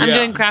room tone? I'm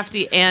doing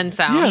crafty and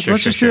sound. Yeah,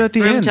 let's just do that at the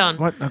room end. Tone.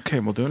 What?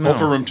 Okay, we'll do it now. Roll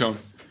for room tone.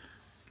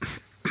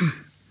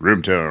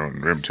 Room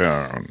tone.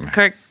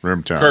 Kirk.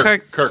 Room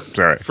tone. Kirk.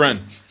 Sorry. Friend.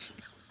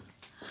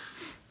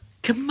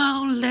 Come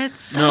on,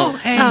 let's No. all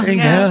hang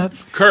out.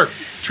 Kirk.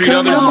 Treat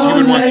others as you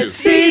would want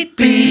to. Eat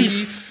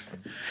beef.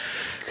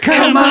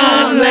 Come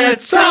on,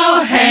 let's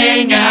all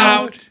hang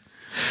out.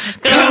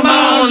 Come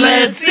on,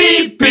 let's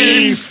eat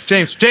beef.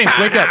 James, wake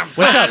up.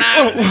 Wake up.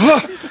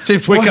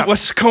 James, wake up.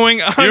 What's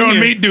going on? You're on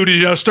here? meat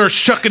duty now. Start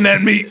shucking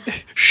that meat.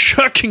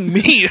 Shucking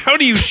meat? How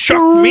do you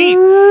shuck meat?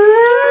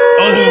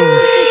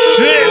 Oh,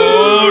 shit.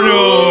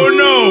 Oh,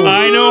 no.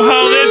 I know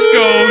how this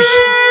goes.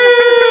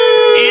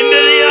 Into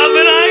the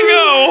oven I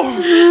go.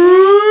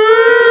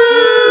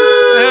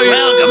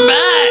 Welcome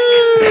back.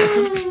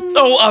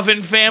 Oh,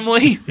 oven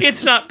family.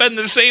 It's not been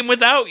the same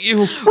without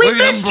you. We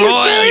missed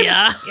you, James.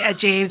 Yeah,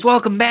 James,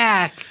 welcome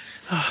back.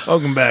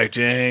 Welcome back,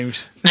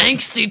 James.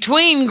 Angsty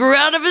tween grew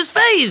out of his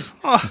face.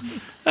 Oh,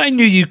 I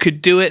knew you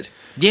could do it.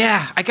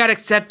 Yeah, I got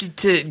accepted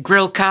to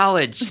Grill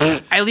College.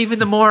 I leave in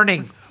the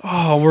morning.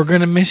 Oh, we're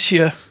going to miss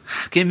you.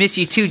 Gonna miss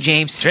you too,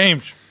 James.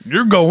 James,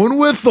 you're going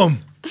with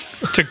them.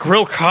 To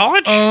Grill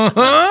College?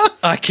 Uh-huh.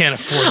 I can't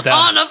afford that.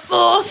 On a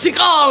full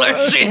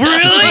scholarship.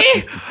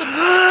 Really?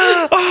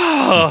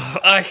 Oh,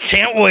 I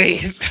can't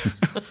wait.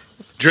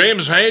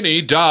 James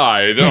Haney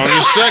died on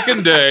his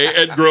second day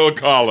at Grill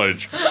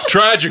College.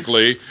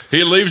 Tragically,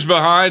 he leaves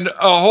behind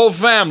a whole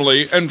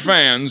family and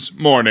fans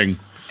mourning.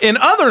 In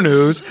other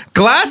news,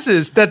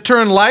 glasses that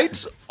turn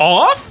lights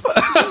off?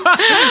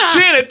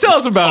 Janet, tell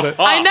us about it.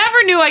 I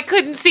never knew I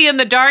couldn't see in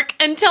the dark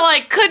until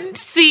I couldn't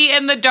see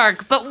in the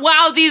dark. But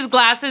wow, these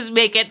glasses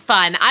make it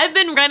fun. I've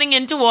been running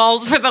into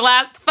walls for the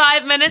last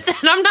 5 minutes,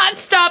 and I'm not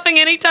stopping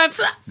anytime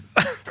soon.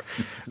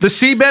 The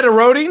seabed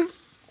eroding?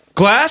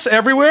 Glass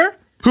everywhere?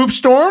 Hoop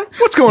storm?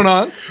 What's going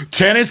on?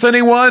 Tennis,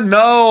 anyone?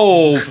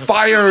 No.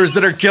 Fires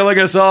that are killing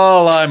us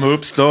all. I'm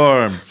Hoop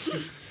Storm.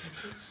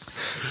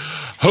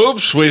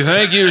 Hoops, we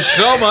thank you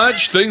so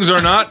much. Things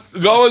are not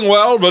going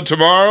well, but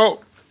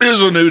tomorrow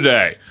is a new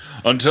day.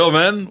 Until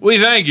then, we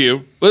thank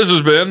you. This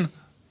has been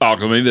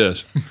Alchemy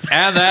This.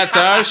 And that's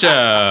our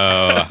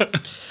show.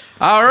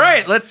 All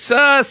right, let's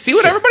see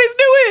what everybody's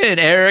doing.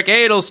 Eric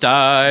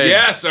Edelstein.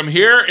 Yes, I'm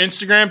here.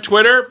 Instagram,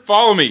 Twitter.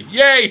 Follow me.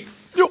 Yay.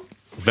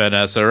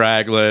 Vanessa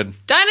Ragland.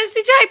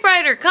 Dynasty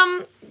Typewriter,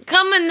 come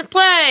and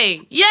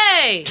play.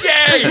 Yay.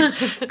 Yay.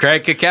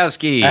 Craig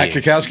Kikowski. At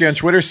Kikowski on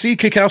Twitter. C.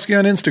 Kikowski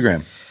on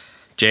Instagram.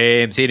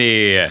 James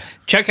Heaney.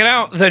 Check it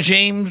out. The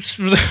James.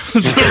 The real.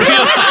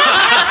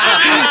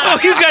 Oh,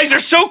 you guys are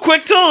so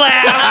quick to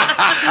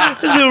laugh.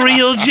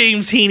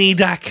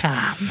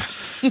 TheRealJamesHeaney.com.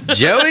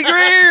 Joey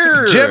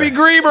Greer. Jebby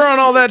Grieber on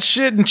all that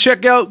shit and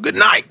check out Good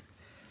Night.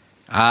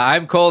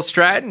 I'm Cole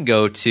Stratton.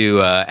 Go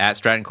to at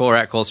Stratton Cole or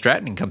at Cole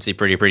Stratton and come see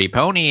Pretty Pretty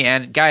Pony.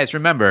 And guys,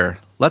 remember,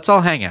 let's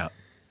all hang out.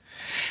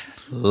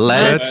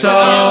 Let's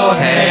all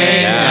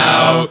hang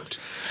out.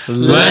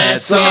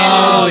 Let's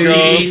all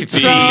eat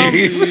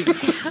beef.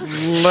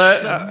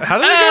 How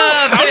do we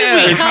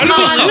go? Come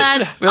on,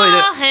 let's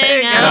all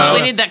hang out.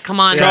 We need that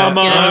come on. Come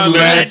on,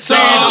 let's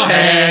all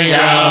hang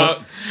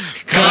out.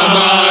 Come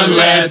on,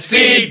 let's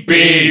eat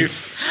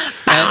beef.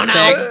 And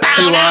thanks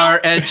to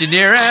our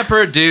engineer and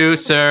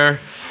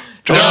producer,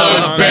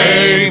 Doug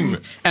Bain.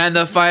 and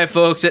the fine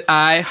folks at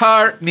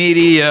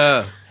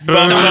iHeartMedia.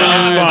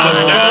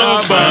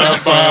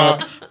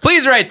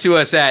 Please write to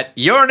us at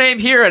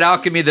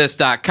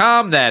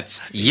yournamehere@alchemythis.com. That's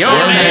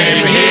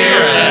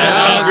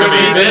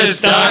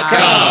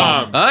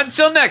yournamehere@alchemythis.com.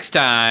 Until next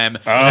time,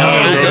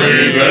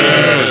 Alchemy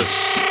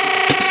This.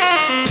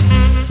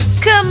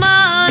 Come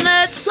on,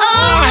 let's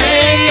all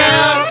hang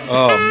out.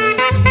 Oh, man.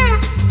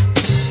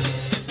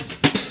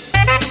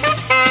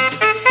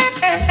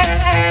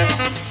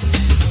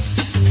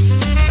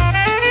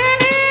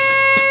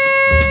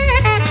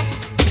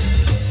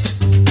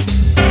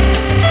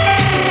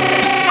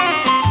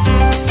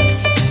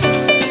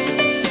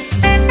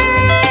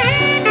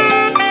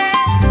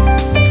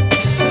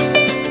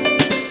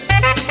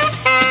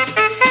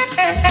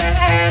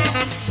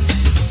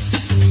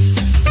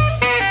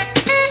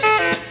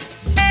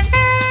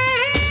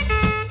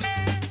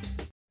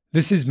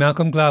 This is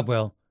Malcolm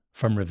Gladwell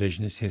from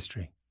Revisionist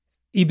History.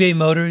 eBay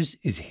Motors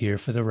is here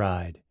for the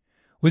ride.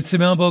 With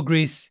some elbow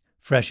grease,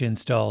 fresh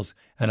installs,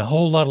 and a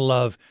whole lot of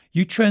love,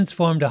 you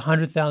transformed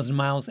 100,000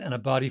 miles and a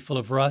body full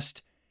of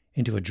rust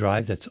into a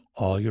drive that's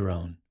all your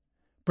own.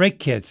 Brake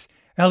kits,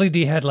 LED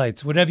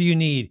headlights, whatever you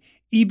need,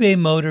 eBay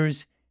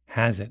Motors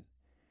has it.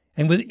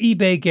 And with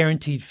eBay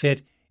Guaranteed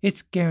Fit,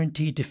 it's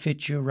guaranteed to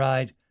fit your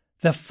ride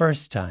the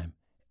first time,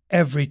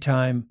 every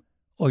time,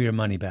 or your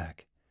money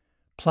back.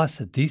 Plus,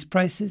 at these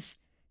prices,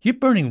 you're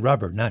burning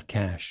rubber, not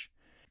cash.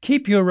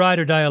 Keep your ride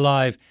or die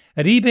alive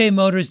at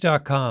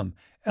ebaymotors.com.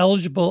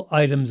 Eligible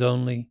items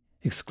only.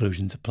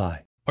 Exclusions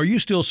apply. Are you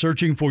still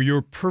searching for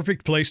your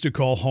perfect place to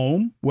call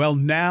home? Well,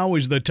 now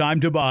is the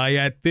time to buy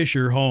at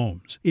Fisher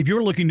Homes. If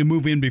you're looking to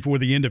move in before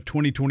the end of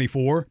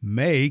 2024,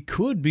 May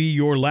could be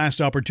your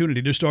last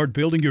opportunity to start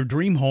building your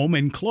dream home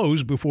and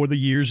close before the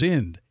year's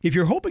end. If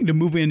you're hoping to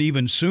move in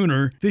even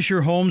sooner,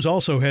 Fisher Homes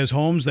also has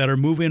homes that are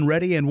move-in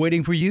ready and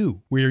waiting for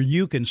you, where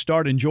you can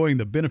start enjoying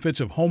the benefits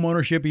of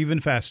homeownership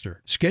even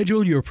faster.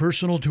 Schedule your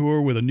personal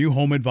tour with a new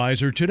home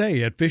advisor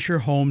today at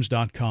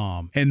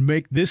FisherHomes.com and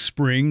make this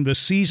spring the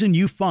season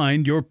you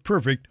find your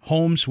perfect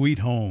home sweet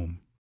home.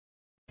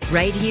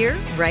 Right here,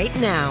 right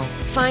now.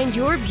 Find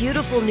your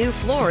beautiful new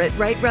floor at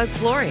Right Rug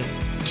Flooring.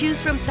 Choose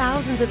from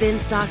thousands of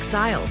in-stock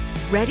styles,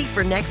 ready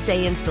for next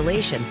day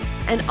installation,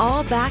 and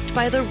all backed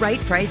by the right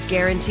price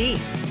guarantee.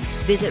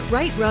 Visit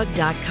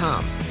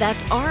rightrug.com.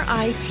 That's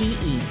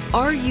RITERUG.com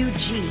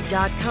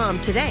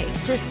today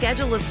to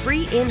schedule a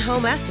free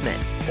in-home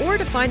estimate or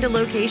to find a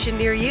location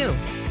near you.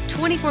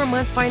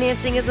 24-month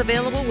financing is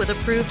available with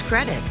approved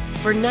credit.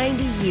 For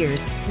 90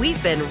 years,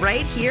 we've been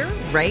right here,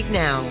 right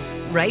now.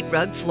 Right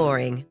Rug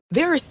Flooring.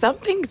 There are some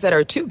things that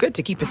are too good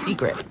to keep a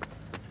secret.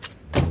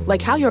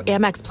 Like how your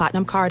Amex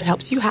Platinum card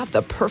helps you have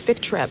the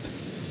perfect trip.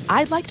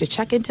 I'd like to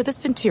check into the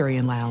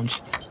Centurion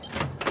Lounge.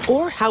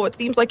 Or how it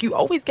seems like you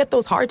always get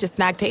those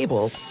hard-to-snag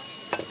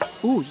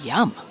tables. Ooh,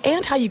 yum.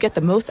 And how you get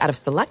the most out of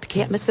select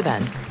can't-miss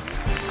events.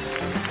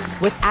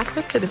 With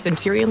access to the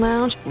Centurion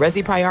Lounge,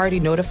 Resi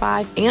Priority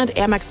Notify, and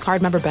Amex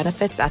card member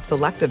benefits at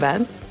select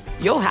events,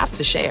 you'll have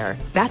to share.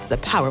 That's the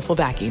powerful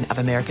backing of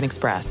American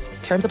Express.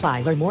 Terms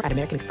apply. Learn more at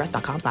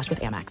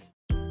americanexpress.com/withAmex.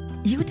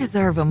 You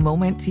deserve a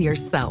moment to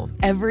yourself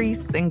every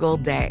single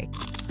day.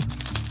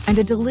 And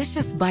a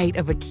delicious bite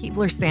of a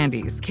Keebler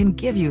Sandies can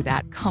give you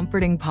that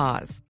comforting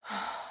pause.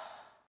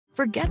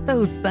 Forget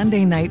those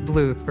Sunday night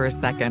blues for a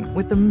second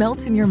with the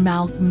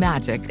melt-in-your-mouth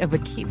magic of a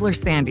Keebler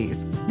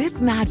Sandies. This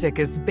magic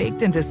is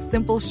baked into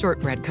simple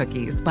shortbread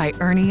cookies by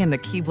Ernie and the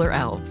Keebler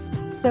Elves.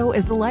 So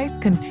as life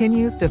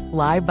continues to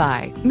fly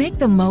by, make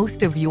the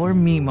most of your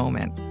me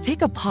moment.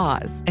 Take a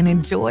pause and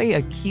enjoy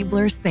a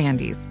Keebler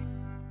Sandies.